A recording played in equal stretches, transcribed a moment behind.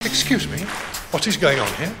Excuse me, what is going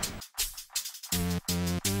on here?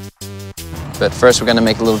 But first we're going to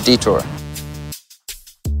make a little detour.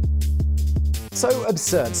 So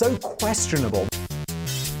absurd, so questionable.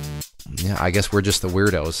 Yeah, I guess we're just the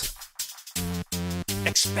weirdos.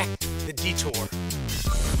 Expect the detour.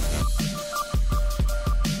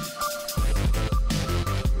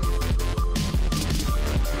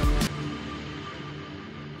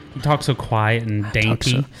 You talk so quiet and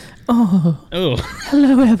dainty. Oh,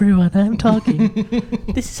 hello everyone, I'm talking.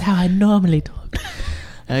 This is how I normally talk.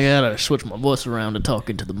 I gotta switch my voice around to talk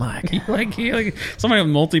into the mic. You're like somebody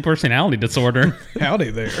with multi-personality disorder.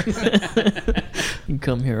 Howdy there. You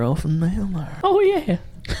come here often, ma'am? Or... Oh, yeah.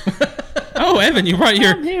 Oh, Evan, you brought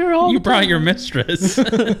your time. mistress.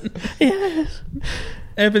 Yes.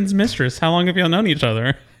 Evan's mistress. How long have y'all known each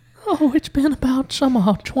other? Oh, it's been about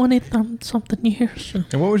 20-something years.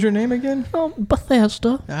 And what was your name again? Oh,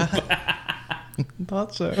 Bethesda.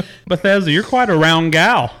 Thought so. Bethesda, you're quite a round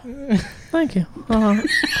gal. Thank you.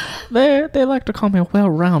 They like to call me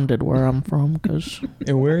well-rounded where I'm from, because...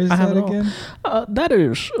 And where is that again? That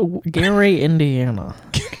is Gary, Indiana.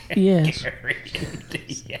 Yes. Gary,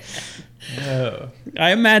 Indiana. Oh.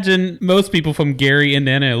 I imagine most people from Gary,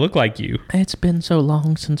 Indiana look like you. It's been so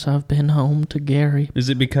long since I've been home to Gary. Is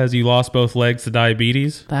it because you lost both legs to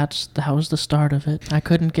diabetes? That was the start of it. I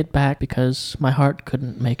couldn't get back because my heart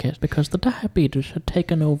couldn't make it, because the diabetes had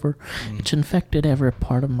taken over. It's infected every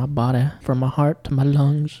part of my body, from my heart to my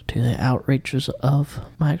lungs to the outreaches of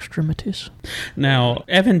my extremities. Now,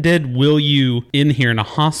 Evan did will you in here in a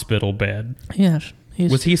hospital bed. Yes.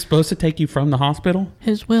 Was he supposed to take you from the hospital?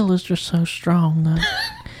 His will is just so strong that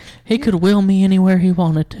he could will me anywhere he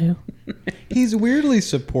wanted to. He's weirdly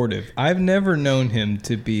supportive. I've never known him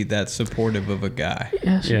to be that supportive of a guy.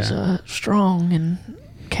 Yes, he's a strong and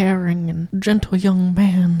caring and gentle young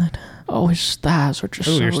man that his thighs are just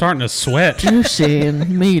so you're starting to sweat. Juicy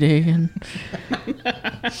and meaty, and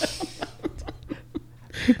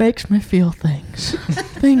he makes me feel things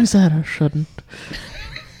that I shouldn't.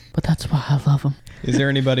 But that's why I love him. Is there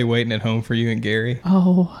anybody waiting at home for you and Gary?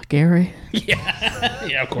 Oh, Gary.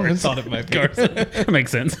 Yeah, of course. I thought it might be. Of course. That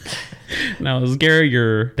makes sense. Now, is Gary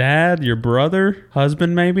your dad, your brother,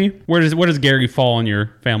 husband maybe? Where does Gary fall in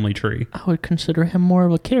your family tree? I would consider him more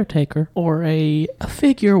of a caretaker, or a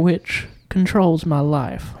figure which controls my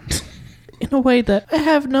life. In a way that I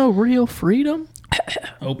have no real freedom.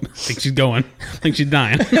 Oh, I think she's going. I think she's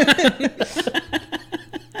dying.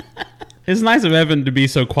 It's nice of Evan to be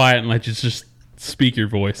so quiet and let you just speak your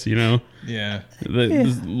voice, you know? Yeah.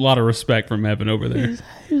 There's a lot of respect from Evan over there.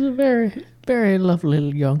 He's a very, very lovely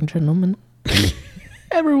little young gentleman.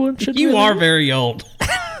 Everyone should You are very old.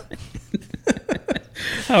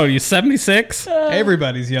 How are you, 76?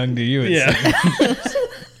 Everybody's young to you. Yeah.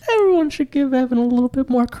 Everyone should give Evan a little bit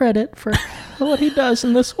more credit for what he does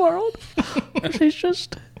in this world.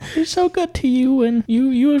 He's so good to you, and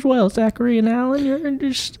you as well, Zachary and Alan. You're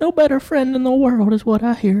just no better friend in the world, is what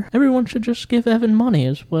I hear. Everyone should just give Evan money,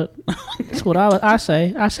 is what I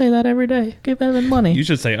say. I say that every day. Give Evan money. You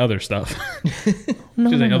should say other stuff.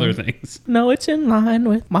 No, other things. No, it's in line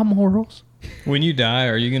with my morals. When you die,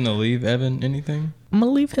 are you going to leave Evan anything? I'm going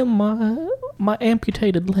to leave him my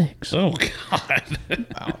amputated legs. Oh, God.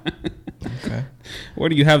 Wow. Okay. Where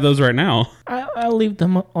do you have those right now? I leave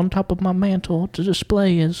them on top of my mantle to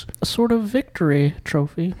display as a sort of victory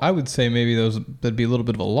trophy. I would say maybe that'd be a little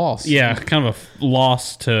bit of a loss. Yeah, kind of a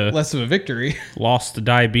loss to... Less of a victory. Loss to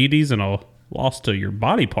diabetes and a loss to your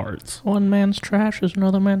body parts. One man's trash is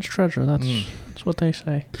another man's treasure. That's what they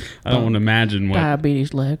say. I don't want to imagine what...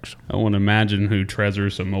 Diabetes legs. I want to imagine who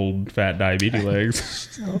treasures some old fat diabetes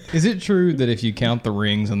legs. Is it true that if you count the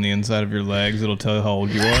rings on the inside of your legs, it'll tell you how old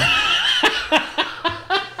you are?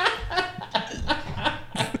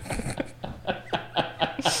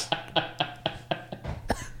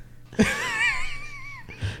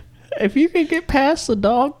 If you can get past the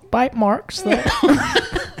dog bite marks that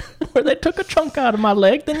where they took a chunk out of my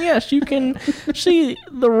leg, then yes, you can see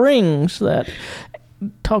the rings that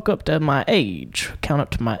talk up to my age, count up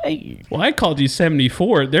to my age. Well, I called you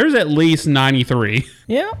 74. There's at least 93.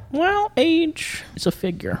 Yeah, well, age is a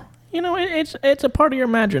figure. You know, it's a part of your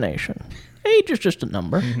imagination. Age is just a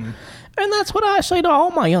number. Mm-hmm. And that's what I say to all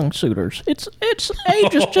my young suitors. It's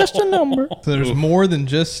age is just a number. So there's more than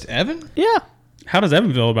just Evan? Yeah. How does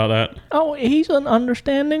Evan feel about that? Oh, he's an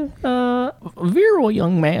understanding, virile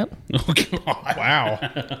young man. Oh, God. Wow.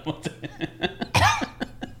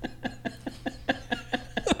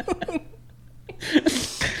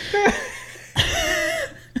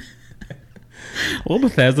 Well,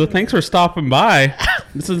 Bethesda, thanks for stopping by.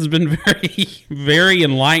 This has been very, very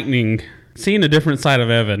enlightening seeing a different side of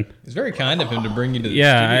Evan. It's very kind of him to bring you to the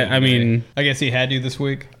Yeah, studio I today. mean... I guess he had you this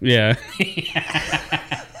week. Yeah.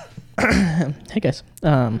 Hey guys.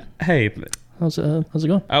 Hey. How's it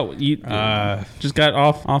going? Oh, you just got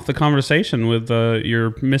off the conversation with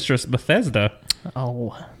your mistress Bethesda.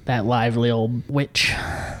 Oh, that lively old witch.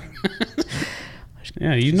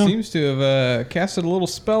 Yeah, you know. Seems to have casted a little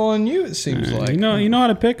spell on you. It seems like You know how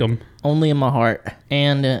to pick them. Only in my heart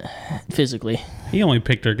and physically. He only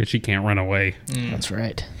picked her because she can't run away. That's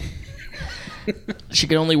right. She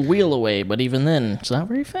can only wheel away, but even then, it's not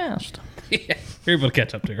very fast. Yeah, you're able to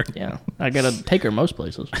catch up to her. Yeah, I gotta take her most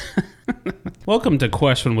places. Welcome to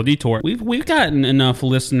Questionable Detour. We've gotten enough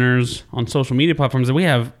listeners on social media platforms that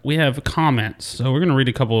we have comments. So we're gonna read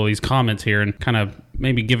a couple of these comments here and kind of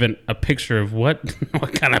maybe give it a picture of what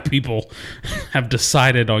kind of people have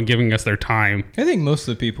decided on giving us their time. I think most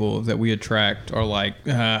of the people that we attract are like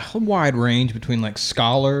a wide range between like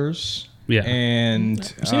scholars. Yeah. And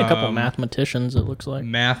I've seen a couple of mathematicians, it looks like.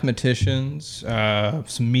 Mathematicians,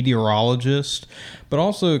 some meteorologists, but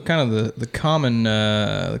also kind of the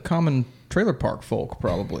common trailer park folk,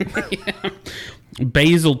 probably.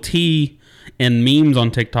 Basil T and memes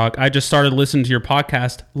on TikTok. I just started listening to your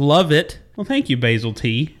podcast. Love it. Well, thank you, Basil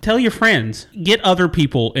T. Tell your friends. Get other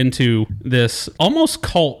people into this almost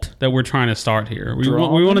cult that we're trying to start here. We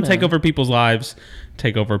want to take over people's lives,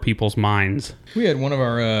 take over people's minds. We had one of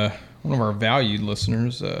our valued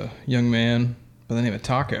listeners, a young man by the name of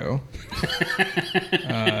Taco.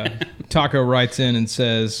 Taco writes in and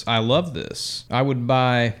says, "I love this. I would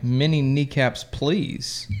buy many kneecaps,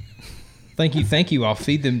 please. Thank you. I'll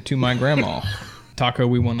feed them to my grandma." Taco,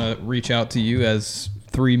 we want to reach out to you as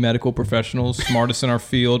 3 medical professionals, smartest in our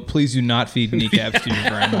field. Please do not feed kneecaps to your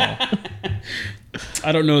grandma.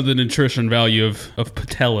 I don't know the nutrition value of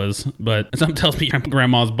patellas, but something tells me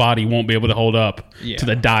grandma's body won't be able to hold up to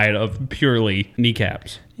the diet of purely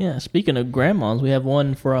kneecaps. Yeah, speaking of grandmas, we have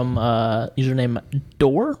one from username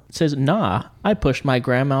Door. It says, "Nah, I pushed my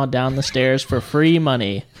grandma down the stairs for free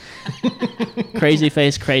money." Crazy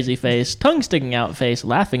face, tongue sticking out face,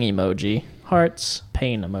 laughing emoji, hearts,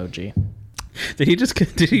 pain emoji. Did he just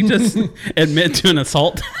admit to an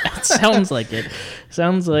assault? Sounds like it.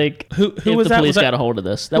 Sounds like who was the that? police Was got a hold of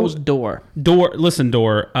this. That was Door. Listen,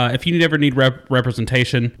 if you ever need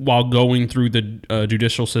representation while going through the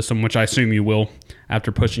judicial system, which I assume you will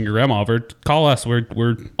after pushing your grandma over, call us.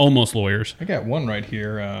 We're almost lawyers. I got one right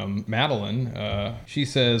here. Madeline, she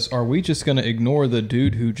says, "Are we just going to ignore the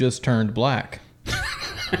dude who just turned black?"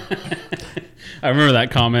 I remember that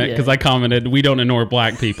comment because I commented, "We don't ignore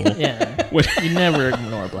black people." Yeah, which, you never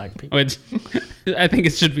ignore black people. Which I think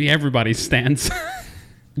it should be everybody's stance.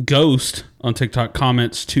 Ghost on TikTok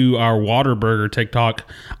comments to our Waterburger TikTok,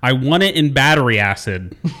 "I want it in battery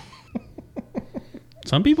acid."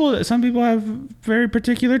 Some people have very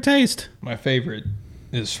particular taste. My favorite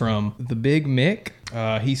is from the Big Mick.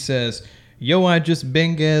 He says, "Yo, I just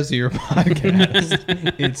bengaz your podcast."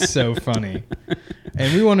 It's so funny.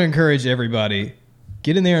 And we want to encourage everybody,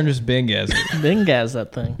 get in there and just bengaz it. Bengaz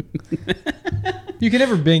that thing. You can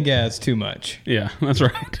never bengaz too much. Yeah, that's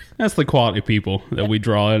right. That's the quality of people that we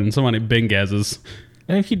draw in. Somebody bengazes.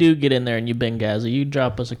 And if you do get in there and you bengaz it, you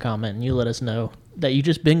drop us a comment and you let us know that you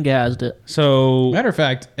just bengazed it. So, matter of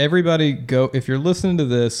fact, everybody go, if you're listening to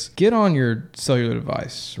this, get on your cellular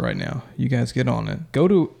device right now. You guys get on it. Go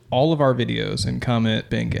to all of our videos and comment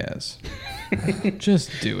bengaz. Just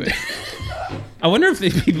do it. I wonder if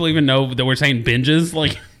these people even know that we're saying binges.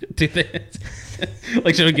 Like, do they,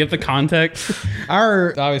 like, should we give the context? Our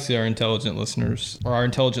intelligent listeners, or our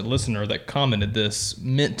intelligent listener that commented this,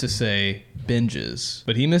 meant to say binges,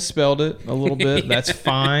 but he misspelled it a little bit. That's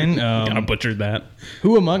fine. Kind of butchered that.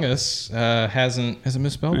 Who among us hasn't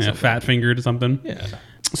misspelled Yeah, something? fat fingered or something. Yeah.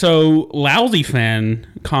 So, Lousy Fan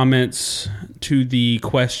comments to the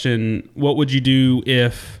question, "What would you do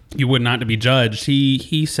if you would not to be judged?"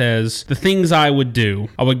 He says, "The things I would do.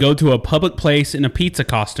 I would go to a public place in a pizza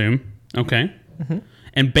costume." Okay. Mm-hmm.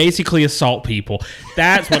 And basically assault people.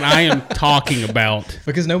 That's what I am talking about.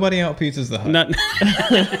 Because nobody out pizzas the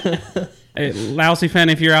hut. Hey, Lousy Fan,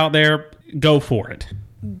 if you're out there, go for it.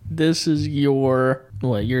 This is your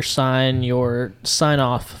sign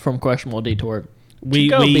off from Questionable Detour.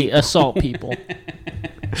 We assault people.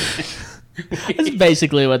 That's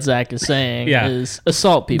basically what Zach is saying. Yeah. Is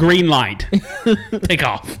assault people. Green light. Take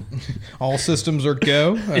off. All systems are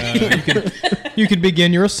go. You can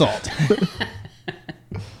begin your assault.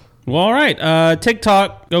 Well, all right.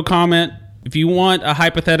 TikTok, go comment. If you want a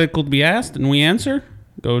hypothetical to be asked and we answer,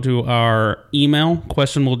 go to our email,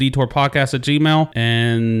 questionabledetourpodcast@gmail.com.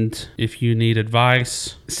 And if you need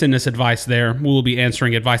advice, send us advice there. We'll be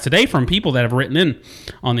answering advice today from people that have written in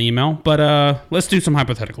on the email. But let's do some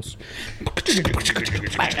hypotheticals.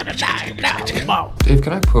 Dave,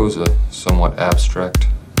 can I pose a somewhat abstract,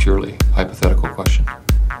 purely hypothetical question?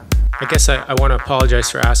 I guess I want to apologize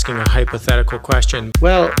for asking a hypothetical question.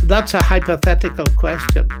 Well, that's a hypothetical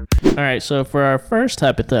question. All right, so for our first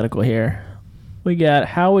hypothetical here, we got,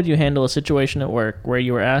 how would you handle a situation at work where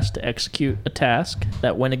you were asked to execute a task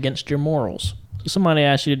that went against your morals? So somebody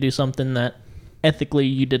asked you to do something that ethically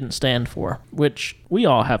you didn't stand for, which we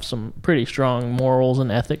all have some pretty strong morals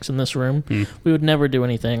and ethics in this room. We would never do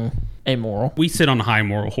anything amoral. We sit on high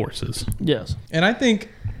moral horses. Yes. And I think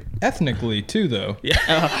ethnically too, though.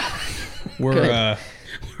 Yeah. We're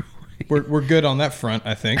good on that front,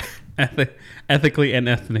 I think. Ethically and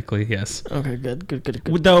ethnically, yes. Okay, good.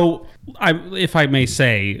 Though, if I may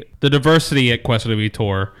say, the diversity at Quest of the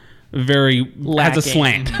Tour very Lacking. has a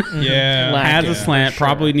slant. Yeah. Has a slant. sure.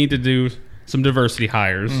 Probably need to do some diversity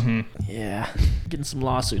hires. Yeah. Getting some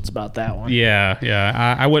lawsuits about that one.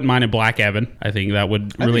 Yeah. I wouldn't mind a black Evan. I think that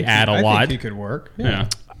would really add a lot. I think he could work. Yeah.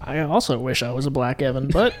 I also wish I was a black Evan,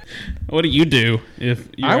 but What do you do if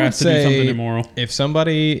you're I would asked to do say something immoral? if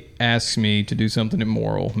somebody asks me to do something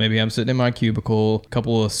immoral, maybe I'm sitting in my cubicle, a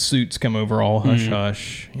couple of suits come over all hush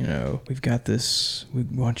hush, we've got this, we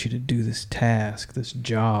want you to do this task, this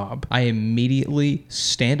job. I immediately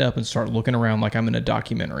stand up and start looking around like I'm in a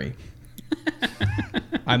documentary.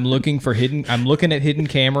 I'm looking at hidden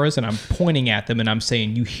cameras and I'm pointing at them and I'm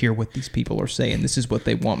saying, you hear what these people are saying. This is what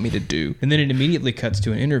they want me to do. And then it immediately cuts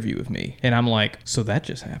to an interview of me. And I'm like, so that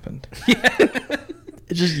just happened.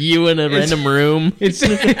 it's just you in a random room. It's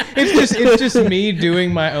just me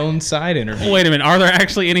doing my own side interview. Wait a minute. Are there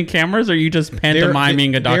actually any cameras, or are you just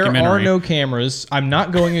pantomiming a documentary? There are no cameras. I'm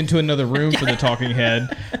not going into another room for the talking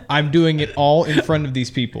head. I'm doing it all in front of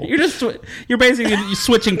these people. You're basically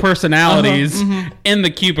switching personalities in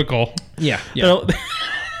the cubicle. Yeah. So-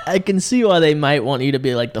 I can see why they might want you to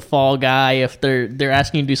be like the fall guy if they're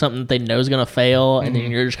asking you to do something that they know is going to fail, and then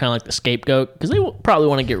you're just kind of like the scapegoat because they probably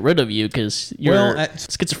want to get rid of you because you're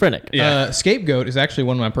schizophrenic. Scapegoat is actually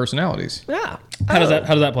one of my personalities. Yeah. How does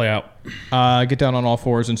that play out? Get down on all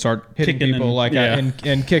fours and start hitting Kicking people and-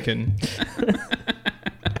 and kicking.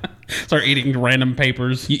 Start eating random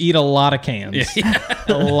papers. You eat a lot of cans.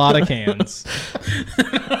 A lot of cans.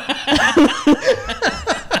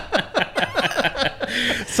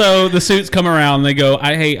 So the suits come around and they go,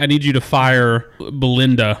 hey, I need you to fire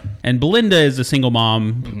Belinda. And Belinda is a single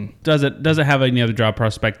mom, doesn't have any other job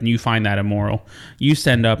prospect, and you find that immoral. You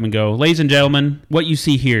stand up and go, ladies and gentlemen, what you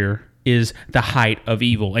see here is the height of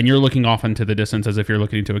evil. And you're looking off into the distance as if you're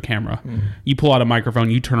looking into a camera. You pull out a microphone,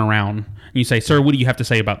 you turn around, and you say, sir, what do you have to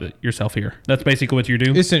say about yourself here? That's basically what you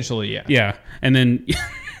do? Essentially, yeah. Yeah. And then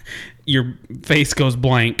your face goes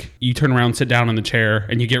blank. You turn around, sit down in the chair,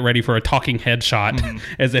 and you get ready for a talking head shot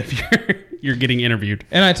as if you're getting interviewed.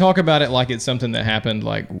 And I talk about it like it's something that happened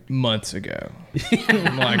like months ago.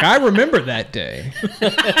 I'm like, I remember that day.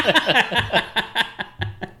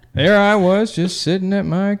 There I was, just sitting at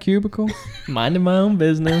my cubicle. Minding my own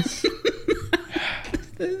business.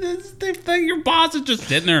 Your boss is just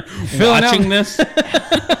sitting there Filling watching out- this.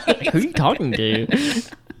 Who are you talking to?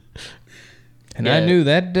 And I knew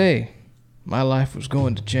that day my life was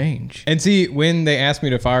going to change. And see, when they asked me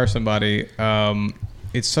to fire somebody,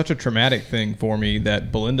 it's such a traumatic thing for me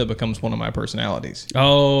that Belinda becomes one of my personalities.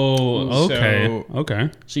 Oh, okay. Okay.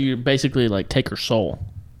 So you basically like take her soul.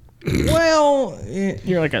 Well,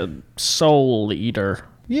 You're like a soul eater.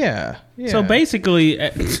 yeah. So basically,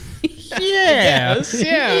 Yes,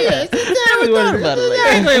 Yes, exactly what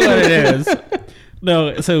it is.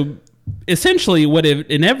 No, so essentially what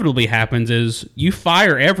inevitably happens is you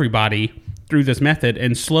fire everybody through this method,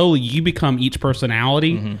 and slowly you become each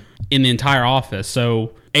personality in the entire office.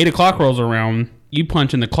 So 8 o'clock rolls around, you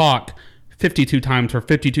punch in the clock 52 times for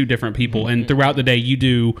 52 different people, and throughout the day you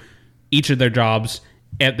do each of their jobs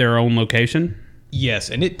at their own location. Yes,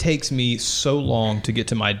 and it takes me so long to get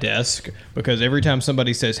to my desk because every time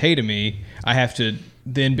somebody says hey to me, I have to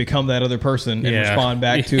then become that other person and respond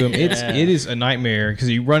back to them. It is a nightmare because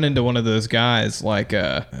you run into one of those guys like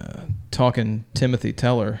talking Timothy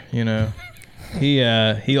Teller,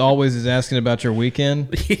 He always is asking about your weekend,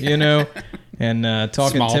 and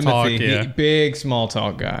talking Small Timothy, talk, big small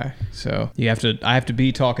talk guy. So I have to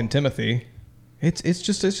be talking Timothy. It's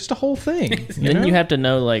just a whole thing. Then you have to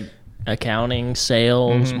know like accounting,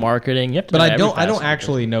 sales, marketing. You have to. But know I don't every facet.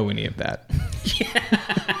 actually know any of that.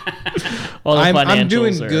 All the I'm financials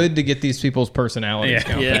doing are- good to get these people's personalities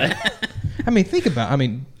going. Yeah. I mean, think about. I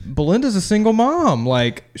mean, Belinda's a single mom.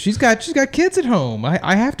 Like she's got kids at home.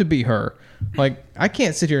 I have to be her. Like I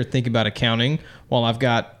can't sit here and think about accounting while I've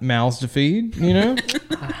got mouths to feed. You know,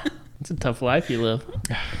 It's a tough life you live.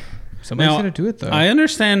 somebody's got to do it though. I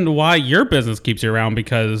understand why your business keeps you around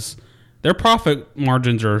because their profit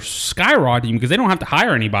margins are skyrocketing because they don't have to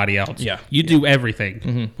hire anybody else. Yeah. You do everything.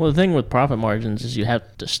 Mm-hmm. Well, the thing with profit margins is you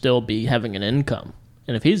have to still be having an income.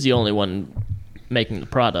 And if he's the only one making the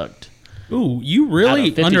product, Ooh, you Out really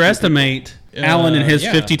of 52 underestimate Alan and his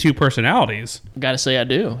yeah. 52 personalities. gotta say I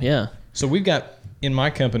do, yeah. So we've got, in my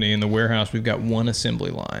company, in the warehouse, we've got one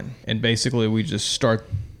assembly line. And basically we just start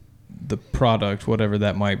the product, whatever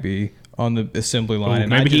that might be, on the assembly line.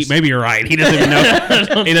 Ooh, And maybe you're right. He doesn't even know.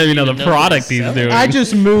 He doesn't even know the product he's doing. I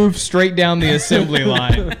just move straight down the assembly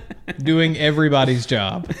line, doing everybody's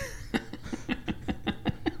job.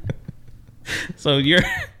 So your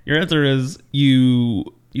answer is you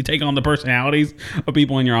take on the personalities of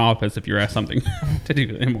people in your office if you're asked something to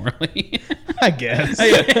do immorally. I guess.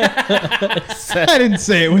 I didn't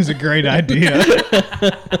say it was a great idea.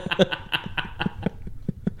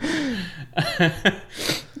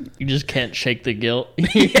 You just can't shake the guilt.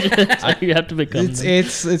 You have to become.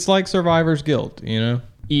 It's like survivor's guilt, you know.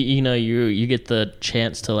 You get the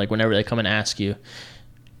chance to, like, whenever they come and ask you,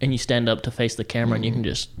 and you stand up to face the camera, and you can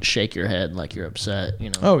just shake your head like you're upset. You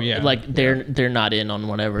know. Oh, yeah. Like they're not in on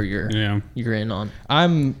whatever you're in on.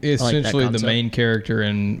 I'm essentially the concept. main character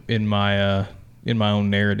in my own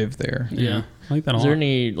narrative there. Yeah. I like that a Is lot. there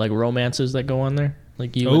any like romances that go on there?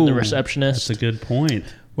 Like you and the Ooh, receptionist? That's a good point.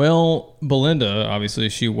 Well, Belinda, obviously,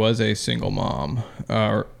 she was a single mom.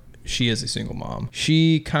 She is a single mom.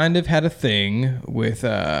 She kind of had a thing with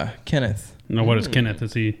Kenneth. No, what is Kenneth?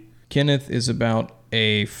 Is he Kenneth is about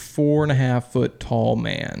a 4.5 foot tall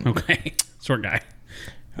man. okay? Short guy.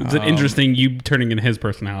 It's interesting you turning in his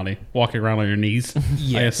personality, walking around on your knees.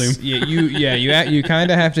 Yes. I assume. You kind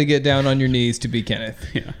of have to get down on your knees to be Kenneth.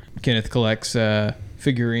 Yeah. Kenneth collects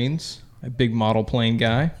figurines. A big model plane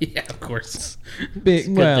guy. Yeah, of course. Big.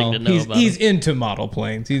 thing Well, to know about he's into model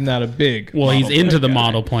planes. He's not a big. Well, he's model into plane the guy.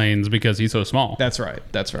 model planes because he's so small. That's right.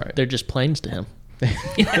 They're just planes to him.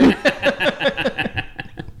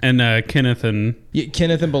 And Kenneth and Yeah,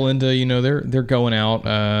 Kenneth and Belinda, you know, they're going out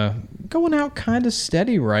kind of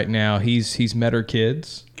steady right now. He's met her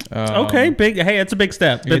kids. okay, big. Hey, it's a big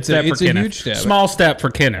step. Big It's a- step it's for a Kenneth. huge step. Small step for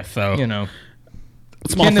Kenneth, though. You know,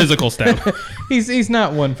 Small Kenneth- physical step. he's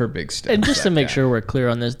not one for big steps. And just to that make guy. sure we're clear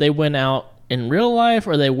on this, they went out in real life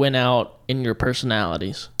or they went out in your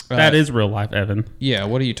personalities? That is real life, Evan. Yeah,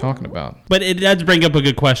 what are you talking about? But it does bring up a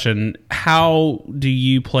good question. How do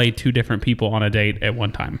you play two different people on a date at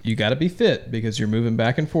one time? You got to be fit because you're moving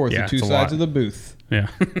back and forth Yeah, to two it's a sides lot. of the booth. Yeah.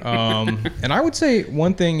 And I would say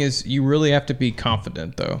one thing is you really have to be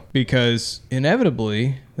confident though, because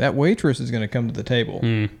inevitably that waitress is going to come to the table.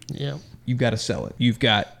 Yeah. You've got to sell it. You've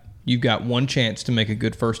got one chance to make a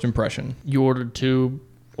good first impression. You ordered 2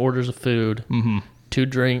 orders of food, 2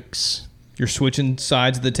 drinks. You're switching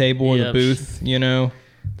sides of the table or the Yep. booth, you know.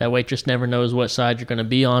 That waitress never knows what side you're going to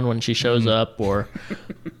be on when she shows up, or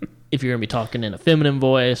if you're going to be talking in a feminine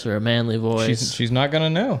voice or a manly voice. She's not going to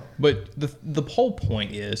know. But the whole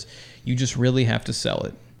point is you just really have to sell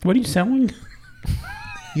it. What are you selling?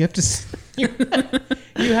 You have to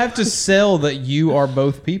you have to sell that you are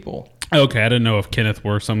both people. Okay, I didn't know if Kenneth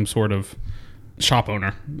were some sort of shop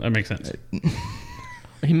owner. That makes sense.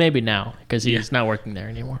 He may be now because he's not working there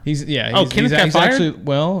anymore. Kenneth got fired? actually,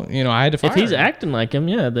 well, you know, I had to fire If he's him. acting like him,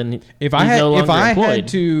 yeah, then If he's I had no longer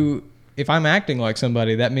employed. if I'm acting like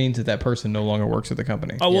somebody, that means that person no longer works at the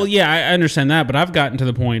company. Oh, well, yeah, I understand that, but I've gotten to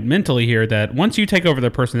the point mentally here that once you take over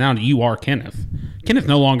their personality, you are Kenneth. Kenneth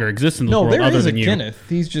no longer exists in this No, world there other is a than you. Kenneth.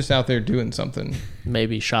 He's just out there doing something.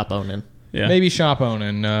 Maybe shop owning. Yeah. Maybe shop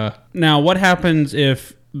owning. Now, what happens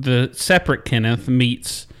if the separate Kenneth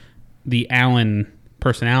meets the Alan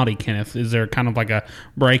personality Kenneth? Is there kind of like a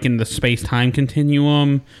break in the space-time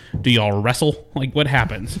continuum? Do y'all wrestle? Like, what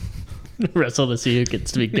happens? Wrestle to see who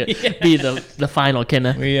gets to be good, be the final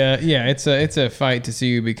Kenneth. It's a fight to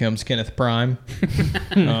see who becomes Kenneth Prime.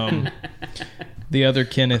 The other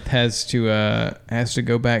Kenneth has to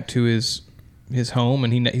go back to his home,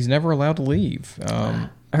 and he's never allowed to leave.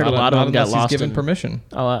 I heard a lot of them got unless lost. He's given permission.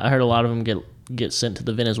 I heard a lot of them get sent to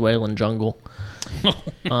the Venezuelan jungle.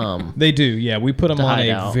 They do, yeah. We put them To on hide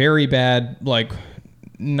a out. very bad, like,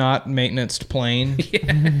 not maintenanced plane,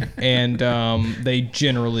 and they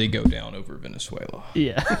generally go down over Venezuela.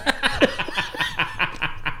 Yeah.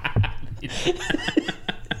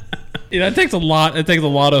 Yeah, it takes a lot. It takes a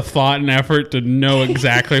lot of thought and effort to know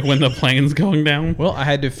exactly when the plane's going down. Well, I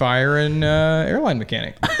had to fire an airline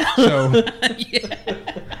mechanic, so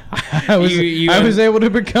I was able to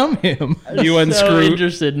become him. You So unscrew.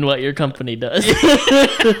 interested in what your company does.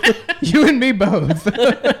 You and me both.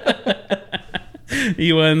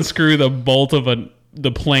 You unscrew the bolt of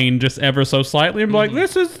the plane just ever so slightly, and be like,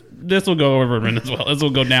 this will go over Venezuela. This will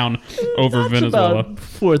go down over Venezuela. About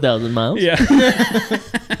 4,000 miles. Yeah.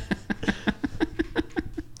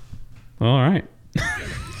 All right.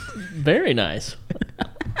 Very nice.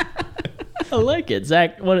 I like it.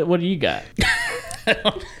 Zach, what do you got?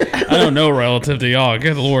 I don't know relative to y'all.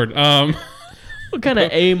 Good Lord. What kind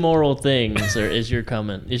of amoral things is your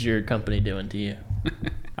company doing to you?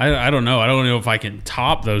 I don't know. I don't know if I can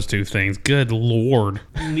top those two things. Good Lord.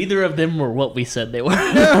 Neither of them were what we said they were.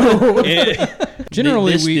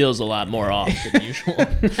 Generally, this feels a lot more off than usual.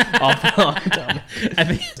 I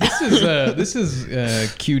think this is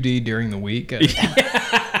QD during the week.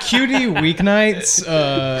 QD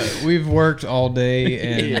weeknights. We've worked all day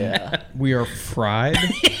and we are fried.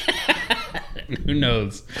 Who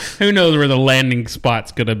knows? Who knows where the landing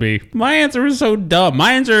spot's gonna be? My answer is so dumb.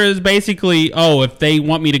 My answer is basically, if they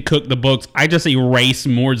want me to cook the books, I just erase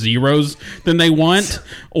more zeros than they want,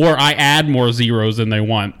 or I add more zeros than they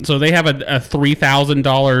want. So they have a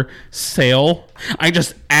 $3,000 sale. I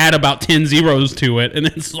just add about 10 zeros to it, and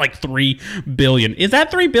it's like 3 billion. Is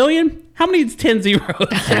that 3 billion? How many is 10 zeros?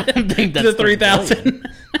 I think that's 3,000.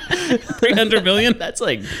 300 billion? That's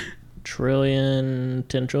like trillion,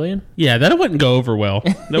 10 trillion. Yeah, that wouldn't go over well.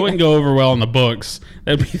 That wouldn't go over well in the books.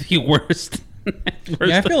 That'd be the worst.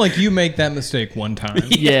 Yeah, I feel like you make that mistake one time.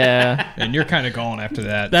 Yeah. And you're kind of gone after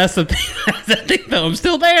that. That's the thing. That's the thing, though. I'm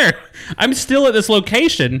still there. I'm still at this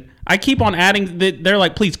location. I keep on adding. They're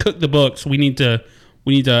like, please cook the books. We need to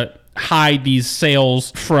hide these sales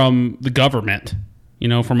from the government.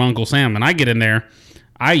 From Uncle Sam. And I get in there.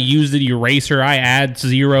 I use the eraser. I add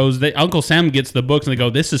zeros. Uncle Sam gets the books and they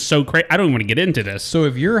go, this is so crazy. I don't even want to get into this. So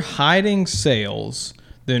if you're hiding sales,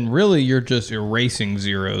 then really you're just erasing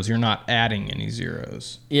zeros. You're not adding any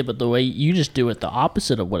zeros. Yeah, but the way you just do it the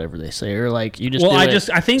opposite of whatever they say, or like you just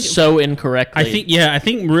I think so incorrectly. I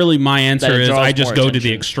think really my answer is I just go to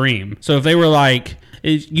the extreme. So if they were like,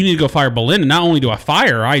 you need to go fire Belinda, not only do I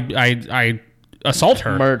fire, I assault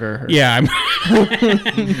her, murder her. Yeah,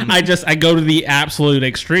 I go to the absolute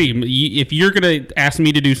extreme. If you're gonna ask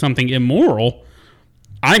me to do something immoral,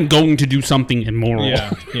 I'm going to do something immoral.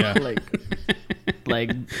 Yeah.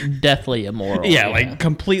 like deathly immoral. Yeah, like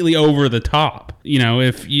completely over the top.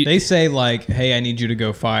 If you they say like, "Hey, I need you to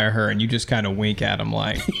go fire her," and you just kind of wink at them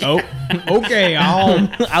like, "Oh, okay, I'll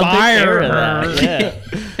fire her." Yeah.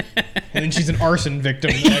 And then she's an arson victim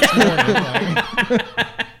the next morning.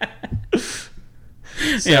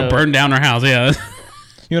 Like, burn down her house. Yeah.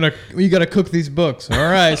 You gotta cook these books. All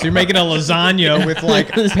right, so you're making a lasagna with like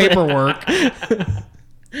paperwork.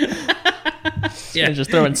 Yeah, and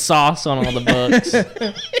just throwing sauce on all the books.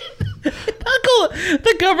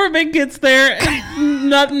 The government gets there and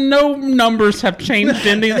no numbers have changed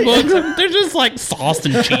in these books. They're just like sauce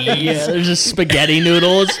and cheese. Yeah, they're just spaghetti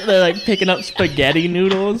noodles. They're like picking up spaghetti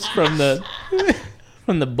noodles from the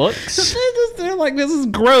books. They're like, this is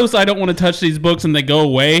gross. I don't want to touch these books, and they go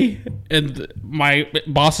away. And my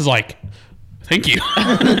boss is like, thank you.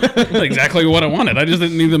 That's exactly what I wanted. I just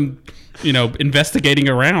didn't need them, investigating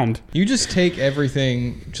around. You just take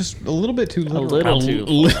everything just a little bit too little. A little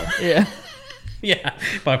too. Yeah. Yeah.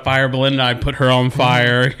 If I fire Belinda, I put her on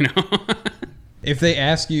fire. If they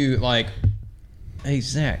ask you like, "Hey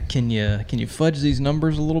Zach, can you fudge these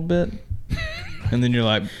numbers a little bit?" And then you're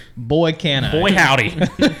like, "Boy, can I?" Boy, howdy.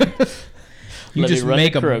 You just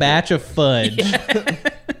make a batch of fudge.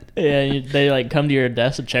 Yeah, they like come to your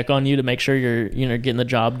desk and check on you to make sure you're getting the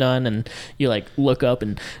job done, and you like look up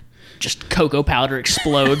and just cocoa powder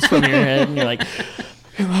explodes from your head, and you're like,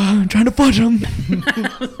 "I'm trying to fudge them."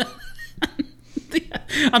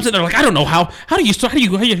 I'm sitting there like, I don't know how are you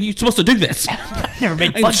supposed to do this? I've never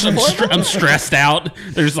made fudge before. I'm stressed out.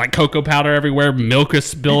 There's like cocoa powder everywhere. Milk is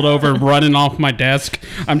spilled over, running off my desk.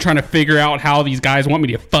 I'm trying to figure out how these guys want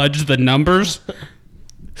me to fudge the numbers.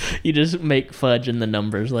 You just make fudge in the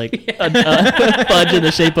numbers, like a fudge in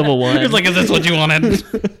the shape of a one. It's like, is this what you wanted?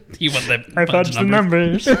 You want the I fudged the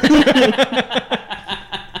numbers.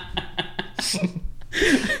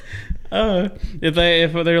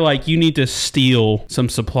 If they're like, you need to steal some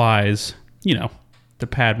supplies, to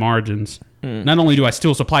pad margins. Not only do I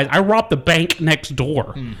steal supplies, I rob the bank next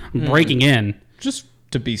door. I'm breaking in. Just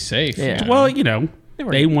to be safe. Yeah. Well,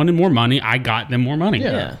 they wanted more money. I got them more money.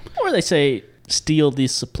 Yeah. Or they say steal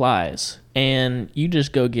these supplies, and you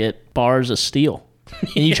just go get bars of steel.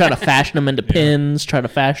 And you try to fashion them into pins, try to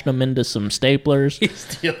fashion them into some staplers. You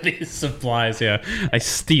steal these supplies, yeah. I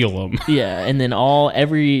steal them. Yeah, and then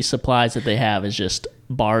every supplies that they have is just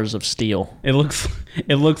bars of steel. It looks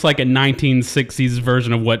like a 1960s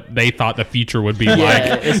version of what they thought the future would be like.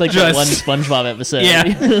 Yeah, it's like that one SpongeBob episode.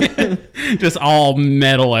 Yeah. Just all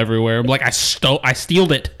metal everywhere. I'm like, I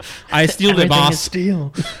stealed it. I stealed it, boss.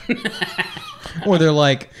 Steel. Or they're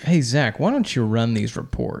like, hey, Zach, why don't you run these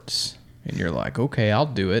reports? And you're like, okay, I'll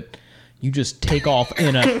do it. You just take off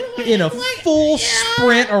in a full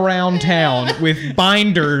sprint around town with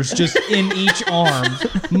binders just in each arm,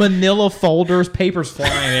 manila folders, papers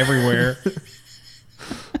flying everywhere.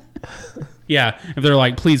 Yeah, if they're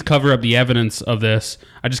like, please cover up the evidence of this,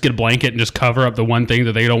 I just get a blanket and just cover up the one thing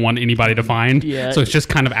that they don't want anybody to find. Yeah. So it's just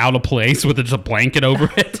kind of out of place with just a blanket over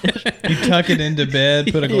it. You tuck it into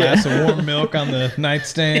bed, put a glass of warm milk on the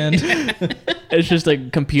nightstand. It's just a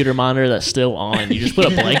computer monitor that's still on. You just put a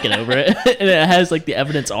blanket over it, and it has like the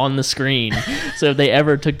evidence on the screen. So if they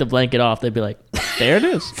ever took the blanket off, they'd be like, there it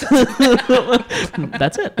is.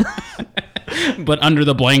 That's it. But under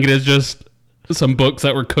the blanket is just some books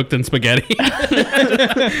that were cooked in spaghetti.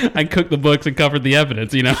 I cooked the books and covered the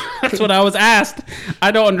evidence, you know. That's what I was asked.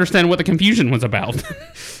 I don't understand what the confusion was about.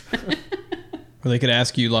 Or they could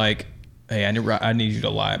ask you like, hey, I need you to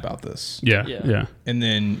lie about this. Yeah. And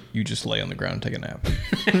then you just lay on the ground and take a nap.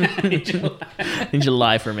 Need you to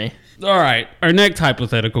lie for me. All right. Our next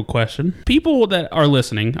hypothetical question. People that are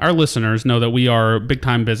listening, our listeners, know that we are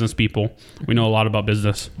big-time business people. We know a lot about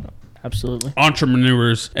business. Absolutely.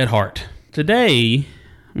 Entrepreneurs at heart. Today,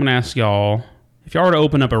 I'm going to ask y'all, if y'all were to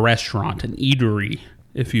open up a restaurant, an eatery,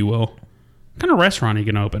 if you will, what kind of restaurant are you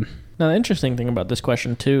going to open? Now, the interesting thing about this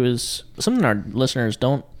question, too, is something our listeners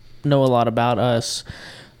don't know a lot about us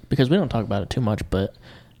because we don't talk about it too much, but...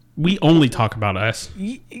 We only talk about us.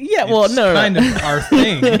 Yeah, well, it's no. kind of our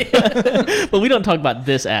thing. But we don't talk about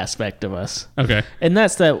this aspect of us. Okay. And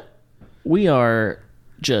that's that we are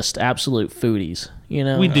just absolute foodies, you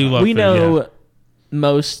know? We do love food, We know yeah.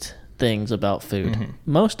 most things about food,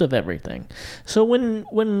 most of everything. So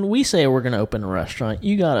when we say we're going to open a restaurant,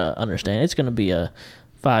 you got to understand it's going to be a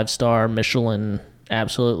 5-star Michelin,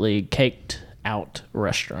 absolutely caked out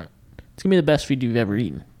restaurant. It's going to be the best food you've ever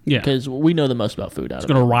eaten. Yeah. Because we know the most about food out It's of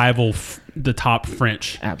it. going to rival the top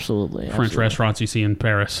French Absolutely. restaurants you see in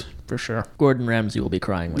Paris. For sure. Gordon Ramsay will be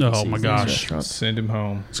crying when he Oh sees my these gosh. restaurants. Send him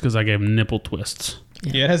home. It's because I gave him nipple twists.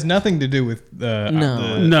 Yeah, it has nothing to do with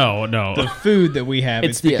No. the food that we have.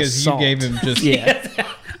 It's It's the because assault. you gave him just Yeah.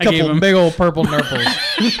 I gave couple him big old purple nurples.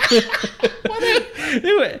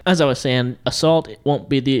 As I was saying, a salt won't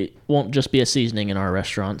just be a seasoning in our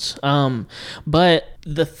restaurants. But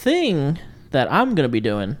the thing that I'm going to be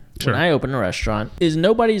doing Sure. when I open a restaurant is I'm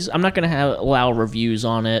not going to allow reviews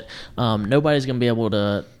on it. Nobody's going to be able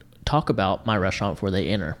to talk about my restaurant before they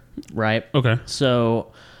enter, right? Okay.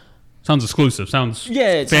 So Sounds exclusive. it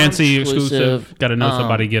Fancy, sounds exclusive. Got to know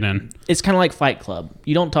somebody get in. it's kind of like Fight Club.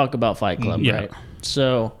 You don't talk about Fight Club, Yeah. right?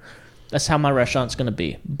 So that's how my restaurant's going to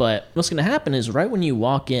be. But what's going to happen is right when you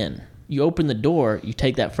walk in, you open the door, you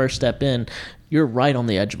take that first step in, you're right on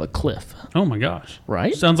the edge of a cliff. Oh my gosh.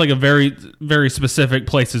 Right? Sounds like a very, very specific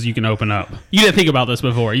places you can open up. You didn't think about this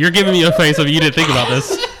before. You're giving me a face of you didn't think about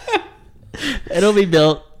this. It'll be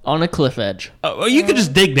built on a cliff edge. You could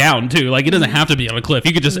just dig down too. Like it doesn't have to be on a cliff.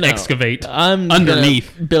 You could just No, excavate I'm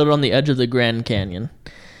underneath. gonna build it on the edge of the Grand Canyon.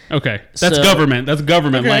 Okay. That's So- government. That's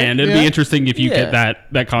government land. It'd be interesting if you Yeah. get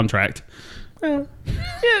that contract. Yeah,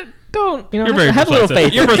 don't. You know, You're very have a little persuasive.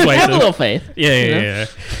 faith. You're persuasive. Have a little faith. Yeah. you know? Yeah.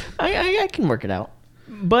 I can work it out.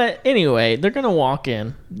 But anyway, they're gonna walk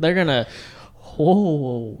in. They're gonna,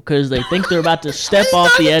 because they think they're about to step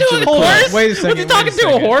off the edge of the cliff. Wait a second. Was he talking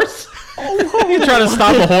to a horse? You trying to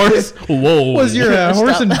stop a horse? Whoa. Was your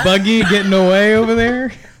horse and buggy getting away over there?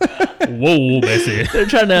 Whoa, Bessie. They're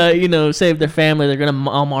trying to, save their family. They're gonna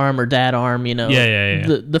mom arm or dad arm, Yeah.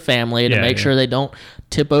 the family to Yeah, make yeah. sure they don't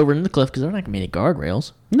tip over into the cliff because they're not gonna be any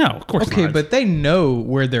guardrails. No, of course Okay, not. but they know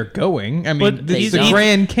where they're going. I mean, But this is they the don't.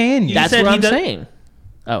 Grand Canyon. That's said what he I'm does- saying.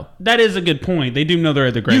 Oh, that is a good point. They do know they're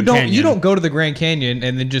at the Grand Canyon. You don't go to the Grand Canyon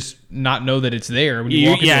and then just not know that it's there when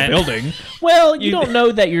you walk into a building. well, you don't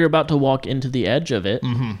know that you're about to walk into the edge of it.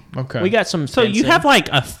 Okay. We got some. So you have like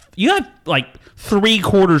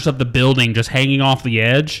 3/4 of the building just hanging off the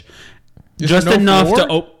edge, just no enough floor? to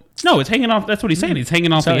open. No, it's hanging off. That's what he's saying. He's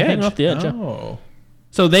hanging off the edge. hanging off the edge. Yeah. Oh.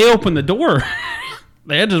 So they open the door.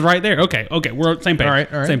 The edge is right there. Okay, we're on the same page. All right.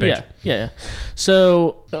 Same page. Yeah.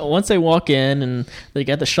 So once they walk in and they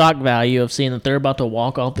get the shock value of seeing that they're about to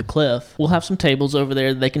walk off the cliff, we'll have some tables over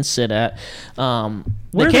there that they can sit at. Where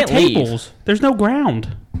they are can't the tables? There's no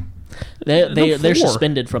ground. They're floor.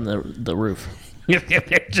 suspended from the roof.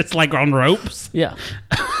 They're just like on ropes. Yeah.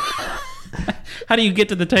 How do you get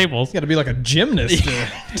to the tables? You got to be like a gymnast.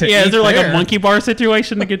 To Yeah, is eat there like there. a monkey bar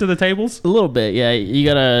situation to get to the tables? A little bit, yeah. You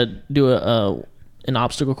gotta do an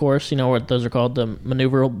obstacle course. You know what those are called, the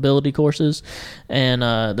maneuverability courses. And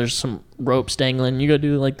there's some ropes dangling. You go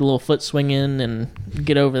do like the little foot swinging and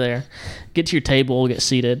get over there, get to your table, get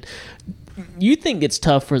seated. You think it's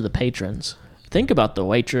tough for the patrons? Think about the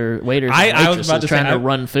waiters and I was waitresses about to trying say, to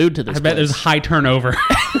run food to this. I bet there's high turnover.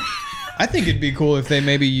 I think it'd be cool if they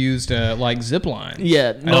maybe used like zip lines. Yeah,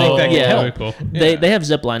 I think that could help. Very cool. They have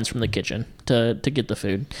zip lines from the kitchen to get the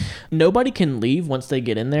food. Nobody can leave once they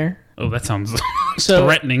get in there. Oh, that sounds So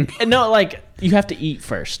threatening. And no, like you have to eat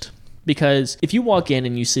first, because if you walk in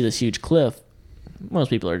and you see this huge cliff, most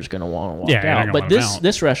people are just going to want to walk Yeah, they're out. gonna But want 'em out.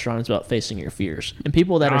 this restaurant is about facing your fears, and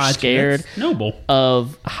people that are Gotcha, scared that's noble.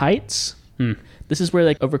 of heights. This is where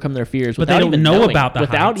they overcome their fears, But they without don't even know knowing, about the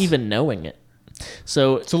without heights. even knowing it.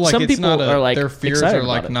 So like some it's people not are like their fears excited are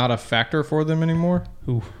like about it. not a factor for them anymore.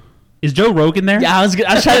 Ooh. Is Joe Rogan there? Yeah, I was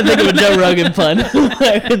trying to think of a Joe Rogan pun.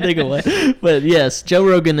 I couldn't think of one. But yes, Joe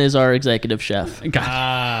Rogan is our executive chef.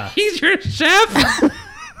 God. He's your chef?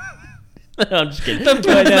 No, I'm just kidding. But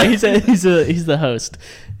no, he's the host.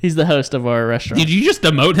 He's the host of our restaurant. Did you just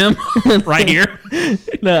demote him right here?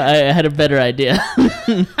 No, I had a better idea.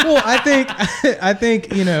 Well, I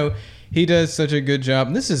think he does such a good job.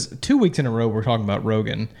 And this is 2 weeks in a row we're talking about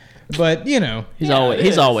Rogan, but he's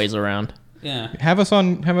always around. Yeah. have us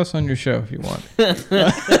on your show if you want.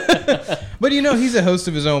 But he's a host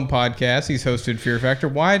of his own podcast. He's hosted Fear Factor.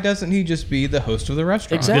 Why doesn't he just be the host of the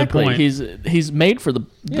restaurant? Exactly. point. He's made for the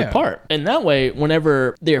part, and that way,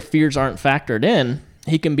 whenever their fears aren't factored in,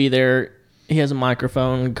 he can be there. He has a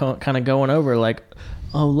microphone, kind of going over like,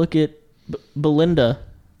 "Oh, look at Belinda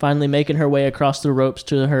finally making her way across the ropes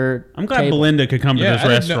to her." I'm glad table. Belinda could come to Yeah, this I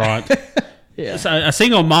didn't know. restaurant. Yeah. It's a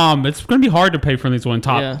single mom. It's going to be hard to pay for these one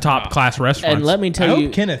top class restaurants. And let me I tell you,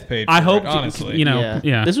 hope Kenneth paid for I it, hope honestly.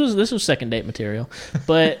 Yeah. This was second date material,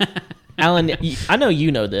 but Alan, I know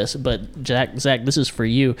you know this, but Zach, this is for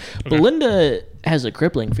you. Okay. Belinda has a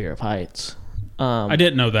crippling fear of heights. I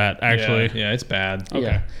didn't know that actually. Yeah, it's bad. Okay.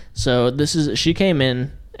 Yeah. So she came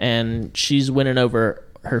in and she's winning over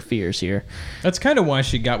her fears here. That's kind of why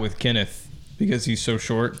she got with Kenneth, because he's so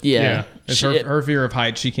short. Yeah. It's her fear of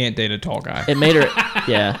height. She can't date a tall guy. It made her,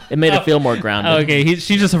 it made her feel more grounded. Okay,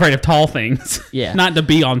 she's just afraid of tall things. Yeah. Not to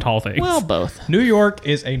be on tall things. Well, both. New York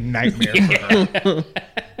is a nightmare for her.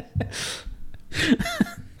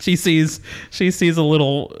 She sees a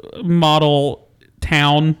little model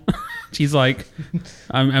town. She's like,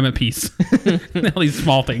 I'm at peace. All these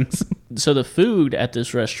small things. So the food at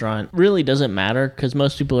this restaurant really doesn't matter, because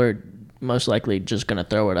most people are most likely just going to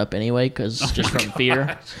throw it up anyway, just from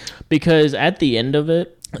fear. Because at the end of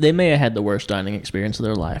it, they may have had the worst dining experience of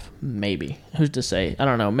their life. Maybe. Who's to say? I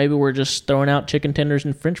don't know. Maybe we're just throwing out chicken tenders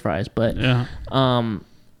and french fries. But Yeah.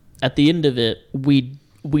 at the end of it, we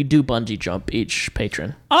do bungee jump each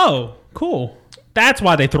patron. Oh, cool. That's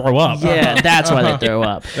why they throw up. Yeah, that's why they throw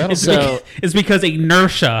up. So It's because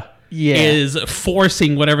inertia Yeah. is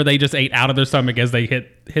forcing whatever they just ate out of their stomach as they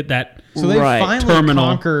hit that. So they Right. finally Terminal.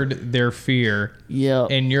 conquered their fear. yeah.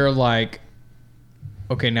 And you're like,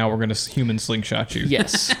 okay, now we're going to human slingshot you.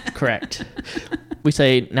 Yes, correct. We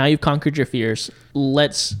say, now you've conquered your fears.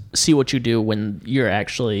 Let's see what you do when you're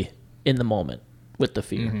actually in the moment with the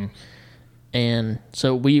fear. Mm-hmm. And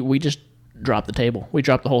so we just drop the table. We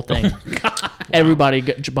drop the whole thing. Everybody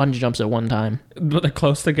bungee jumps at one time. But they're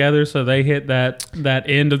close together, so they hit that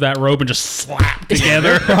end of that rope and just slap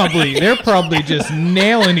together. They're probably just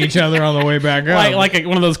nailing each other on the way back up. like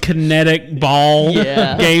one of those kinetic ball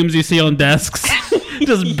Yeah. games you see on desks.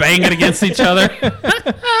 Just banging against each other.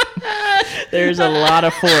 There's a lot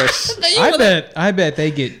of force. I bet they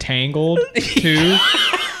get tangled too.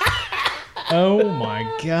 Oh my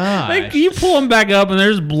god! Like, you pull them back up and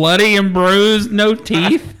there's bloody and bruised, no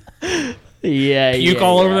teeth, Yeah, puke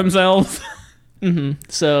all over themselves.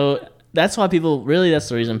 So that's why that's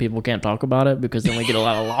the reason people can't talk about it, because then we get a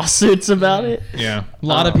lot of lawsuits about it. Yeah, a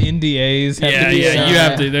lot of NDAs. Have to be signed. You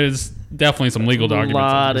have to. There's definitely some legal A documents.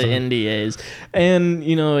 lot of NDAs,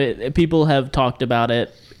 and people have talked about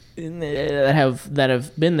it that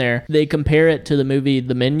have been there. They compare it to the movie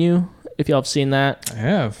The Menu. If y'all have seen that. I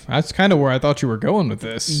have. That's kind of where I thought you were going with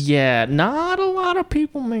this. Yeah, not a lot of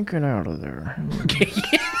people make it out of there.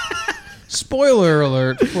 Spoiler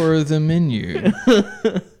alert for the menu.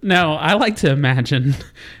 Now, I like to imagine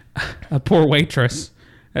a poor waitress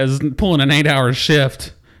as pulling an 8-hour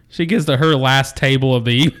shift. She gets to her last table of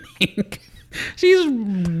the evening. She's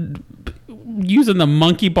using the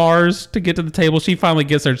monkey bars to get to the table. She finally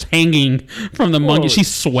gets her hanging from the monkey.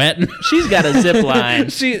 She's sweating. She's got a zip line.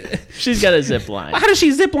 She's got a zip line. How does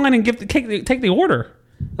she zip line and take the order?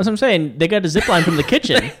 That's what I'm saying. They got a zip line from the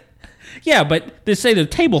kitchen. Yeah, but they say the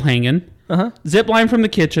table hanging. Zip line from the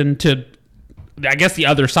kitchen to, I guess, the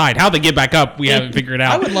other side. How they get back up, we haven't figured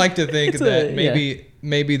out. I would like to think that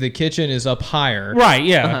maybe the kitchen is up higher. Right,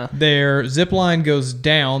 yeah. Their zip line goes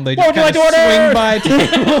down. They just Would you kind like of to swing order? by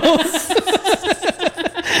tables.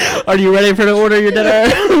 Are you ready for to order your dinner?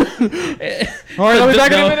 All right, I'll be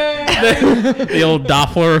back in a minute. The old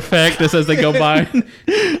Doppler effect as they go by.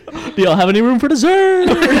 Do y'all have any room for dessert?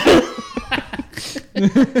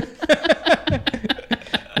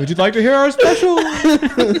 Would you like to hear our special?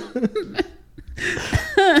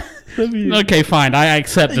 Okay, fine. I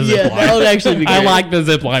accept the zip line. That would actually be good. I like the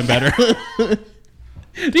zip line better.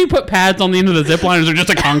 Do you put pads on the end of the zip line, or is there just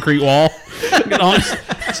a concrete wall?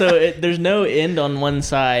 So there's no end on one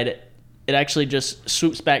side. It actually just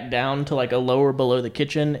swoops back down to like a lower below the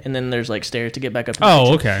kitchen, and then there's like stairs to get back up to the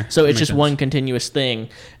kitchen. Okay. So it's Makes just sense. one continuous thing.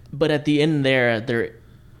 But at the end there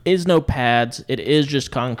is no pads. It is just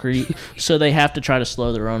concrete. So they have to try to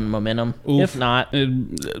slow their own momentum. Oof. If not,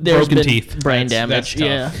 Broken there's been teeth. brain That's damage. tough.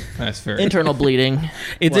 Yeah. That's fair. Internal bleeding.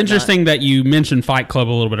 It's whatnot. interesting that you mentioned Fight Club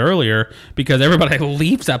a little bit earlier, because everybody who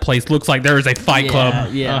leaves that place looks like there is a Fight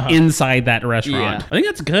Club inside that restaurant. Yeah. I think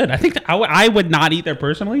that's good. I think I would not eat there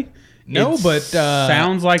personally. No, but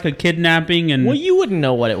sounds like a kidnapping, and Well, you wouldn't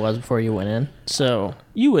know what it was before you went in, so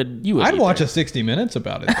you would. I'd eat watch there. a 60 Minutes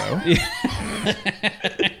about it though.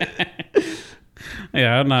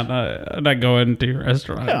 yeah, I'm not going to your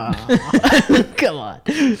restaurant. Come on.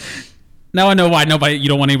 Now I know why you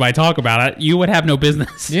don't want anybody to talk about it. You would have no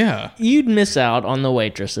business. Yeah. You'd miss out on the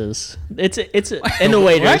waitresses. And the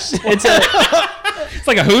waiters. It's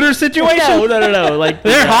like a Hooters situation. No. Like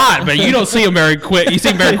They're hot, but you don't see them very quick. You see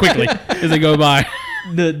them very quickly as they go by.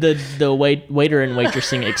 the waiter and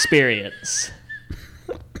waitressing experience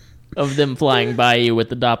of them flying by you with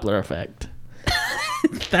the Doppler effect.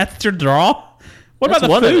 That's your draw. What That's about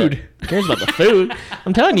one the of food? it. Who cares about the food?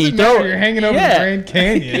 I'm telling you, You're hanging over the Grand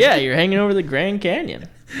Canyon. Yeah, you're hanging over the Grand Canyon.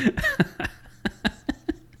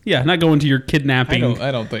 Yeah, not going to your kidnapping.